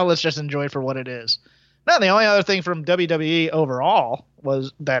right now, let's just enjoy it for what it is. Now, the only other thing from WWE overall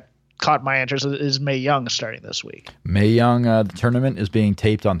was that caught my interest is Mae Young starting this week. Mae Young, the tournament is being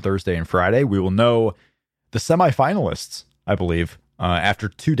taped on Thursday and Friday. We will know the semifinalists, I believe, after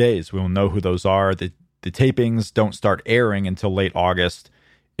 2 days. We will know who those are. The tapings don't start airing until late August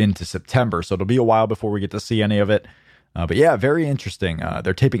into September, so it'll be a while before we get to see any of it. But yeah, very interesting.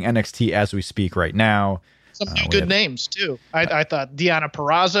 They're taping NXT as we speak right now. Some good names, too. I thought Deonna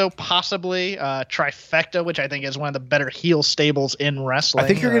Purrazzo, possibly. Trifecta, which I think is one of the better heel stables in wrestling. I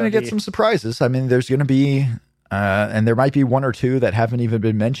think you're going to get some surprises. I mean, there's going to be, and there might be one or two that haven't even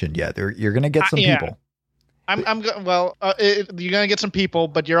been mentioned yet. You're going to get some people. You're going to get some people,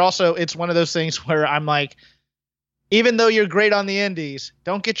 but you're also, it's one of those things where I'm like, even though you're great on the indies,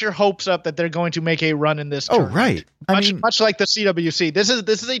 don't get your hopes up that they're going to make a run in this tournament. Oh, right. Much like the CWC. This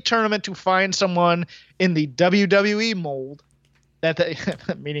is a tournament to find someone in the WWE mold,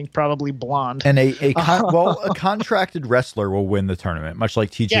 meaning probably blonde. And a contracted wrestler will win the tournament, much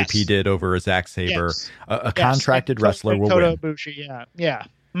like TJP did over Zack Sabre. Yes. A contracted wrestler will win. Ibushi, yeah.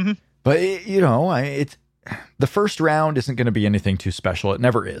 Mm-hmm. But, the first round isn't going to be anything too special. It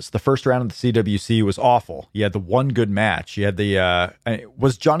never is. The first round of the CWC was awful. You had the one good match. You had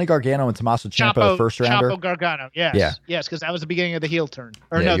was Johnny Gargano and Tommaso Ciampa the first rounder? Ciampa Gargano, yes. Yeah. Yes, because that was the beginning of the heel turn.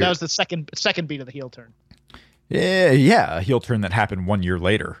 That was the second beat of the heel turn. Yeah, a heel turn that happened 1 year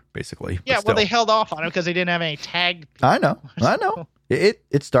later, basically. Yeah, well, they held off on it because they didn't have any tag. I know.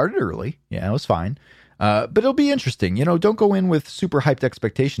 It started early. Yeah, it was fine. But it'll be interesting. Don't go in with super hyped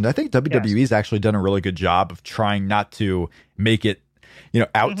expectations. I think WWE's actually done a really good job of trying not to make it,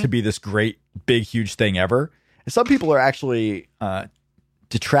 out to be this great, big, huge thing ever. And some people are actually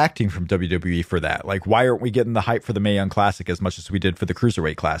detracting from WWE for that. Like, why aren't we getting the hype for the Mae Young Classic as much as we did for the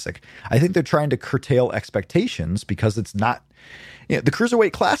Cruiserweight Classic? I think they're trying to curtail expectations because it's not, the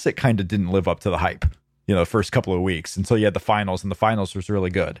Cruiserweight Classic kind of didn't live up to the hype. The first couple of weeks until you had the finals, and the finals was really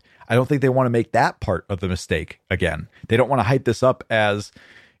good. I don't think they want to make that part of the mistake again. They don't want to hype this up as,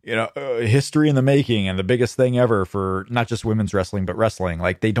 history in the making and the biggest thing ever for not just women's wrestling, but wrestling.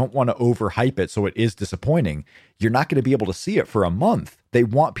 Like, they don't want to overhype it so it is disappointing. You're not going to be able to see it for a month. They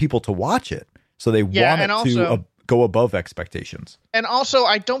want people to watch it. So they want it to go above expectations. And also,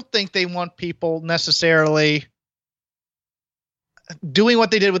 I don't think they want people necessarily doing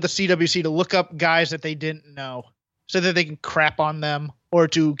what they did with the CWC to look up guys that they didn't know so that they can crap on them or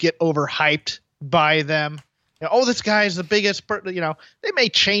to get overhyped by them. This guy is the biggest, they may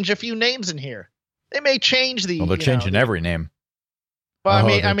change a few names in here. They may change the, they're changing every name. Well,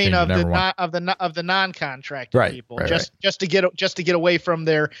 I mean of the non-contracted people, just to get away from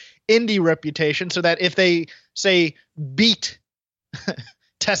their indie reputation, so that if they say beat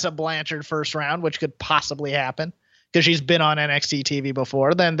Tessa Blanchard first round, which could possibly happen, because she's been on NXT TV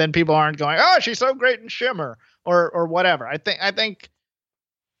before, then people aren't going, oh, she's so great in Shimmer or whatever. I think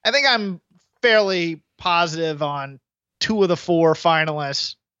I'm fairly positive on 2 of the 4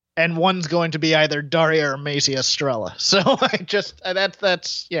 finalists, and one's going to be either Daria or Macy Estrella. So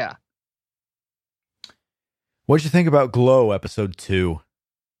that's. What'd you think about Glow episode 2?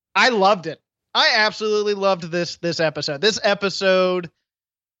 I loved it. I absolutely loved this episode. This episode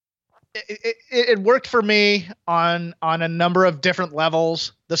it worked for me on a number of different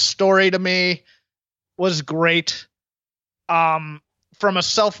levels. The story to me was great. From a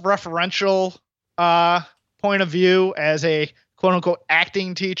self-referential point of view, as a quote unquote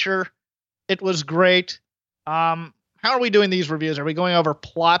acting teacher, it was great. How are we doing these reviews? Are we going over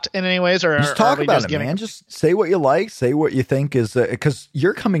plot in any ways, or just talk are we about just it, giving... man? Just say what you like, say what you think is, because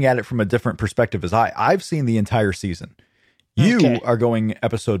you're coming at it from a different perspective as I've seen the entire season. You are going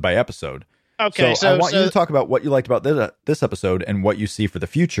episode by episode. Okay, so I want you to talk about what you liked about this episode and what you see for the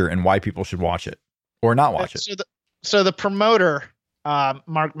future and why people should watch it or not watch it. So the promoter,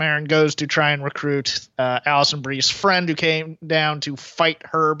 Marc Maron, goes to try and recruit Alison Brie's friend who came down to fight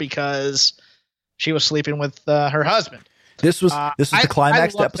her because she was sleeping with her husband. This was the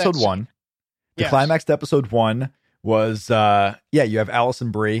climax to episode 1. The climax to episode 1 was you have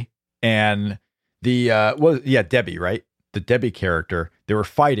Alison Brie and Debbie, right? The Debbie character. They were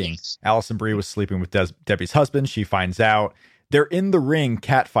fighting. Yes. Alison Brie was sleeping with Debbie's husband. She finds out. They're in the ring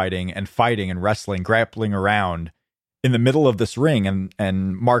catfighting and fighting and wrestling, grappling around in the middle of this ring,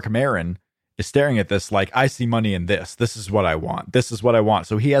 and Marc Maron is staring at this like, I see money in this. This is what I want. This is what I want.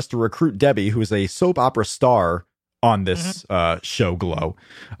 So he has to recruit Debbie, who is a soap opera star on this show, Glow.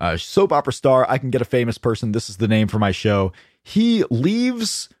 Soap opera star. I can get a famous person. This is the name for my show. He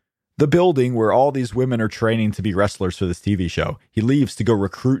leaves the building where all these women are training to be wrestlers for this TV show. He leaves to go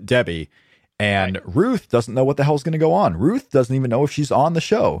recruit Debbie, and Ruth doesn't know what the hell's going to go on. Ruth doesn't even know if she's on the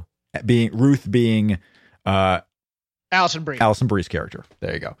show. Ruth being Alison Brie. Alison Brie's character.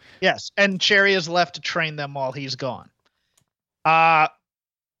 There you go. Yes, and Cherry is left to train them while he's gone.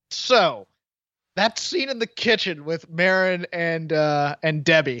 So that scene in the kitchen with Maron and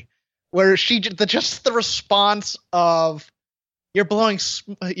Debbie, where just the response of, You're blowing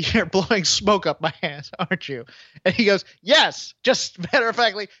smoke up my ass, aren't you? And he goes, yes, just matter of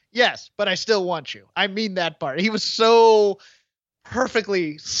factly, yes, but I still want you. I mean that part. He was so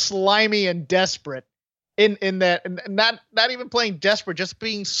perfectly slimy and desperate in that, and not even playing desperate, just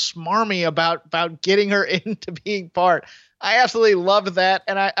being smarmy about getting her into being part. I absolutely loved that.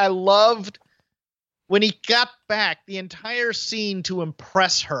 And I loved when he got back, the entire scene to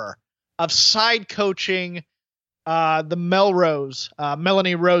impress her of side coaching the Melrose,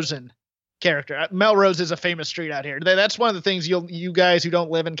 Melanie Rosen character. Melrose is a famous street out here. That's one of the things you guys who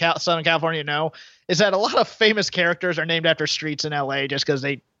don't live in Southern California know, is that a lot of famous characters are named after streets in LA just because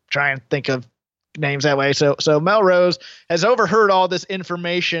they try and think of names that way. So Melrose has overheard all this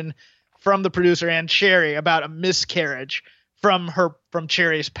information from the producer and Cherry about a miscarriage from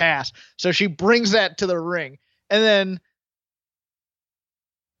Cherry's past. So she brings that to the ring, and then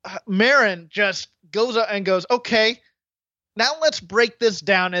Maron just goes up and goes, okay, now let's break this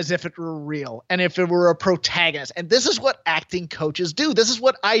down as if it were real and if it were a protagonist. And this is what acting coaches do. This is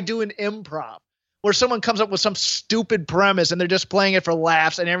what I do in improv, where someone comes up with some stupid premise and they're just playing it for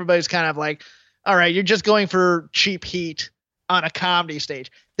laughs, and everybody's kind of like, all right, you're just going for cheap heat on a comedy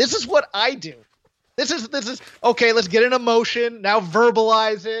stage. This is what I do. This is okay. Let's get an emotion now,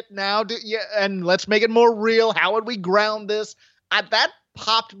 verbalize it now, and let's make it more real. How would we ground this? That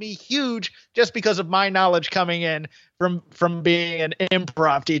popped me huge just because of my knowledge coming in from being an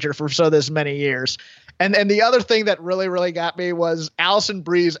improv teacher for this many years. And the other thing that really, really got me was Alison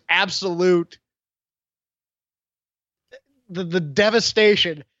Brie's absolute the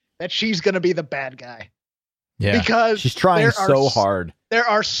devastation that she's going to be the bad guy. Yeah, because she's trying so hard. There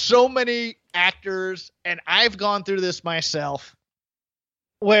are so many actors, and I've gone through this myself,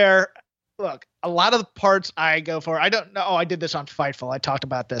 where, look, a lot of the parts I go for, I don't know. Oh, I did this on Fightful. I talked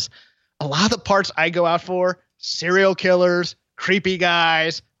about this. A lot of the parts I go out for, serial killers, creepy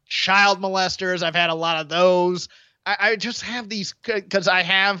guys, child molesters. I've had a lot of those. I just have these because I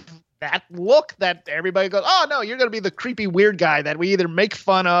have that look that everybody goes, oh, no, you're going to be the creepy weird guy that we either make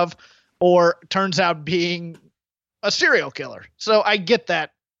fun of or turns out being a serial killer. So I get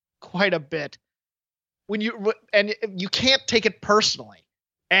that quite a bit. And you can't take it personally.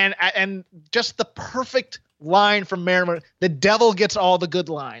 And just the perfect line from Maron, the devil gets all the good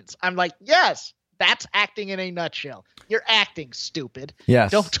lines. I'm like, yes, that's acting in a nutshell. You're acting, stupid.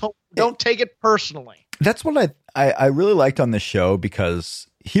 Yes. Don't take it personally. That's what I really liked on this show, because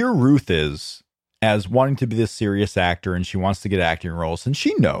here Ruth is as wanting to be this serious actor, and she wants to get acting roles, and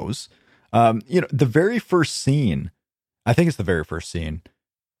she knows, the very first scene, I think it's the very first scene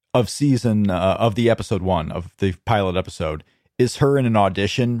of of the episode 1 of the pilot episode, is her in an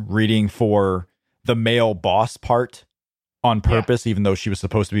audition reading for the male boss part on purpose, even though she was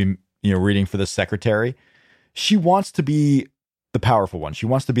supposed to be, reading for the secretary. She wants to be the powerful one. She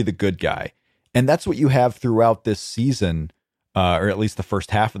wants to be the good guy. And that's what you have throughout this season or at least the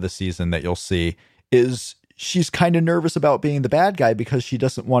first half of the season that you'll see, is she's kind of nervous about being the bad guy because she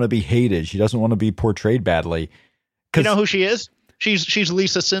doesn't want to be hated. She doesn't want to be portrayed badly. You know who she is? She's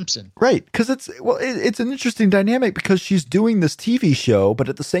Lisa Simpson. Right. Because it's an interesting dynamic because she's doing this TV show, but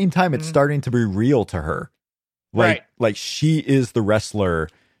at the same time, it's starting to be real to her. Like she is the wrestler.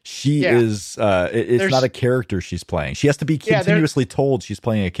 She is, it's not a character she's playing. She has to be continuously told she's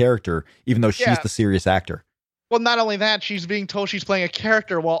playing a character, even though she's the serious actor. Well, not only that, she's being told she's playing a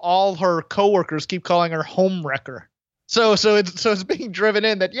character while all her coworkers keep calling her homewrecker. So it's being driven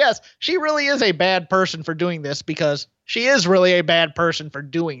in that, yes, she really is a bad person for doing this because she is really a bad person for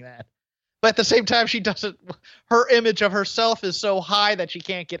doing that. But at the same time, her image of herself is so high that she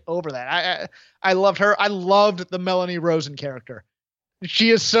can't get over that. I loved her. I loved the Melanie Rosen character.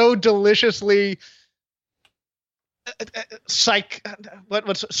 She is so deliciously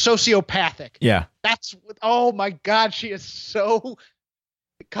sociopathic. Yeah. Oh my God. She is so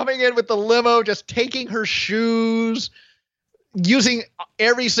coming in with the limo, just taking her shoes, using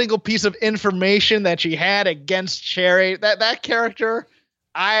every single piece of information that she had against Sherry. That character,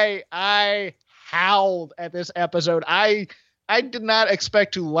 I howled at this episode. I did not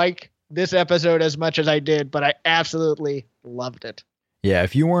expect to like this episode as much as I did, but I absolutely loved it. Yeah,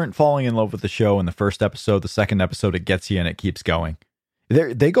 if you weren't falling in love with the show in the first episode, the second episode, it gets you and it keeps going.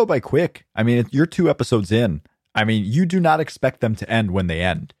 They go by quick. I mean, you're 2 episodes in. I mean, you do not expect them to end when they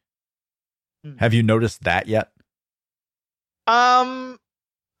end. Have you noticed that yet?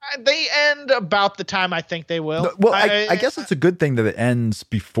 They end about the time I think they will. Well, I guess it's a good thing that it ends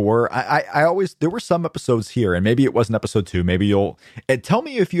before. I always, there were some episodes here, and maybe it wasn't episode 2. Maybe tell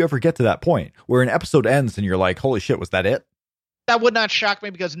me if you ever get to that point where an episode ends and you're like, holy shit, was that it? That would not shock me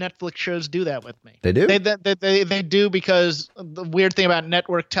because Netflix shows do that with me. They do? They do, because the weird thing about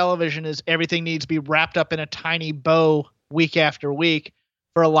network television is everything needs to be wrapped up in a tiny bow week after week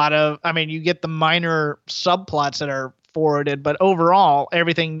for a lot of, I mean, you get the minor subplots that are forwarded, but overall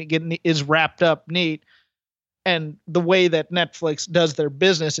everything is wrapped up neat. And the way that Netflix does their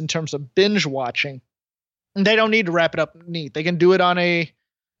business in terms of binge watching, they don't need to wrap it up neat. They can do it on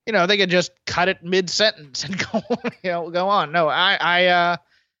they could just cut it mid-sentence and go on. No, I'm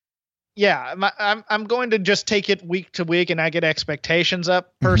going to just take it week to week, and I get expectations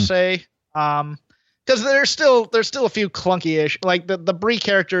up per se. Because there's still a few clunky-ish, like the Brie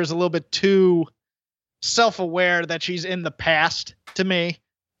character is a little bit too self-aware that she's in the past to me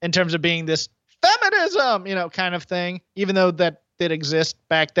in terms of being this feminism, kind of thing, even though that did exist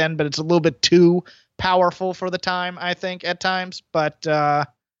back then, but it's a little bit too powerful for the time, I think, at times. But,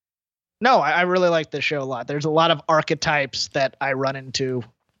 no, I really like this show a lot. There's a lot of archetypes that I run into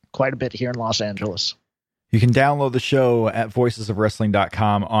quite a bit here in Los Angeles. You can download the show at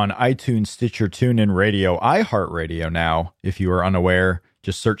voicesofwrestling.com on iTunes, Stitcher, TuneIn Radio, iHeartRadio now. If you are unaware,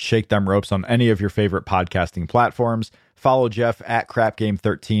 just search Shake Them Ropes on any of your favorite podcasting platforms. Follow Jeff at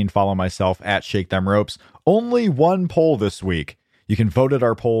CrapGame13. Follow myself at Shake Them Ropes. Only one poll this week. You can vote at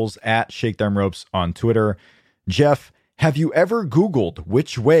our polls at Shake Them Ropes on Twitter. Jeff, have you ever Googled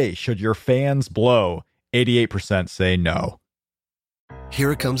which way should your fans blow? 88% say no.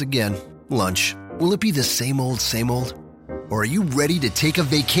 Here it comes again. Lunch. Will it be the same old, same old? Or are you ready to take a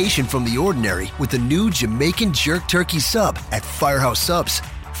vacation from the ordinary with the new Jamaican Jerk Turkey Sub at Firehouse Subs?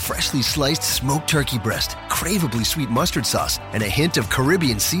 Freshly sliced smoked turkey breast, craveably sweet mustard sauce, and a hint of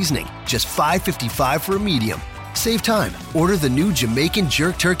Caribbean seasoning. Just $5.55 for a medium. Save time. Order the new Jamaican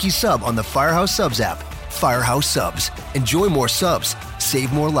Jerk Turkey Sub on the Firehouse Subs app. Firehouse Subs. Enjoy more subs.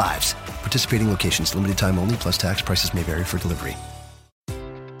 Save more lives. Participating locations. Limited time only, plus tax. Prices may vary for delivery.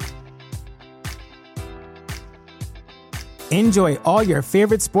 Enjoy all your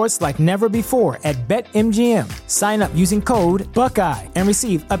favorite sports like never before at BetMGM. Sign up using code Buckeye and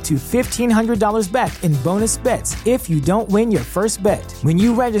receive up to $1,500 back in bonus bets if you don't win your first bet. When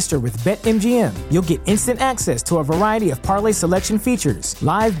you register with BetMGM, you'll get instant access to a variety of parlay selection features,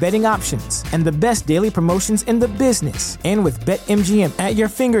 live betting options, and the best daily promotions in the business. And with BetMGM at your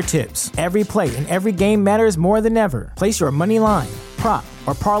fingertips, every play and every game matters more than ever. Place your money line, prop,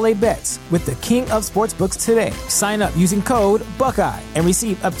 or parlay bets with the king of sportsbooks today. Sign up using code Buckeye and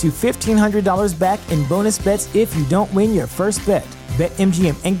receive up to $1,500 back in bonus bets if you don't win your first bet.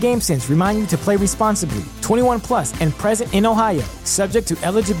 BetMGM and GameSense remind you to play responsibly. 21 plus and present in Ohio, subject to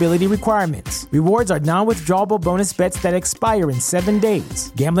eligibility requirements. Rewards are non-withdrawable bonus bets that expire in 7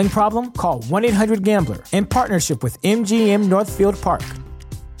 days. Gambling problem? Call 1-800-GAMBLER. In partnership with MGM Northfield Park.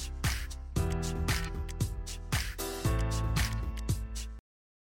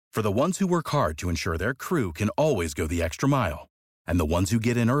 For the ones who work hard to ensure their crew can always go the extra mile, and the ones who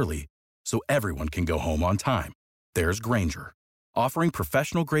get in early so everyone can go home on time, there's Grainger, offering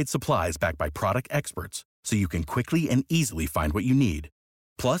professional-grade supplies backed by product experts so you can quickly and easily find what you need.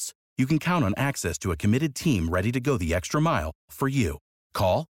 Plus, you can count on access to a committed team ready to go the extra mile for you.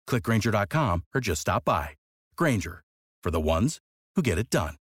 Call, click Grainger.com, or just stop by. Grainger, for the ones who get it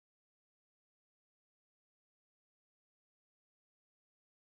done.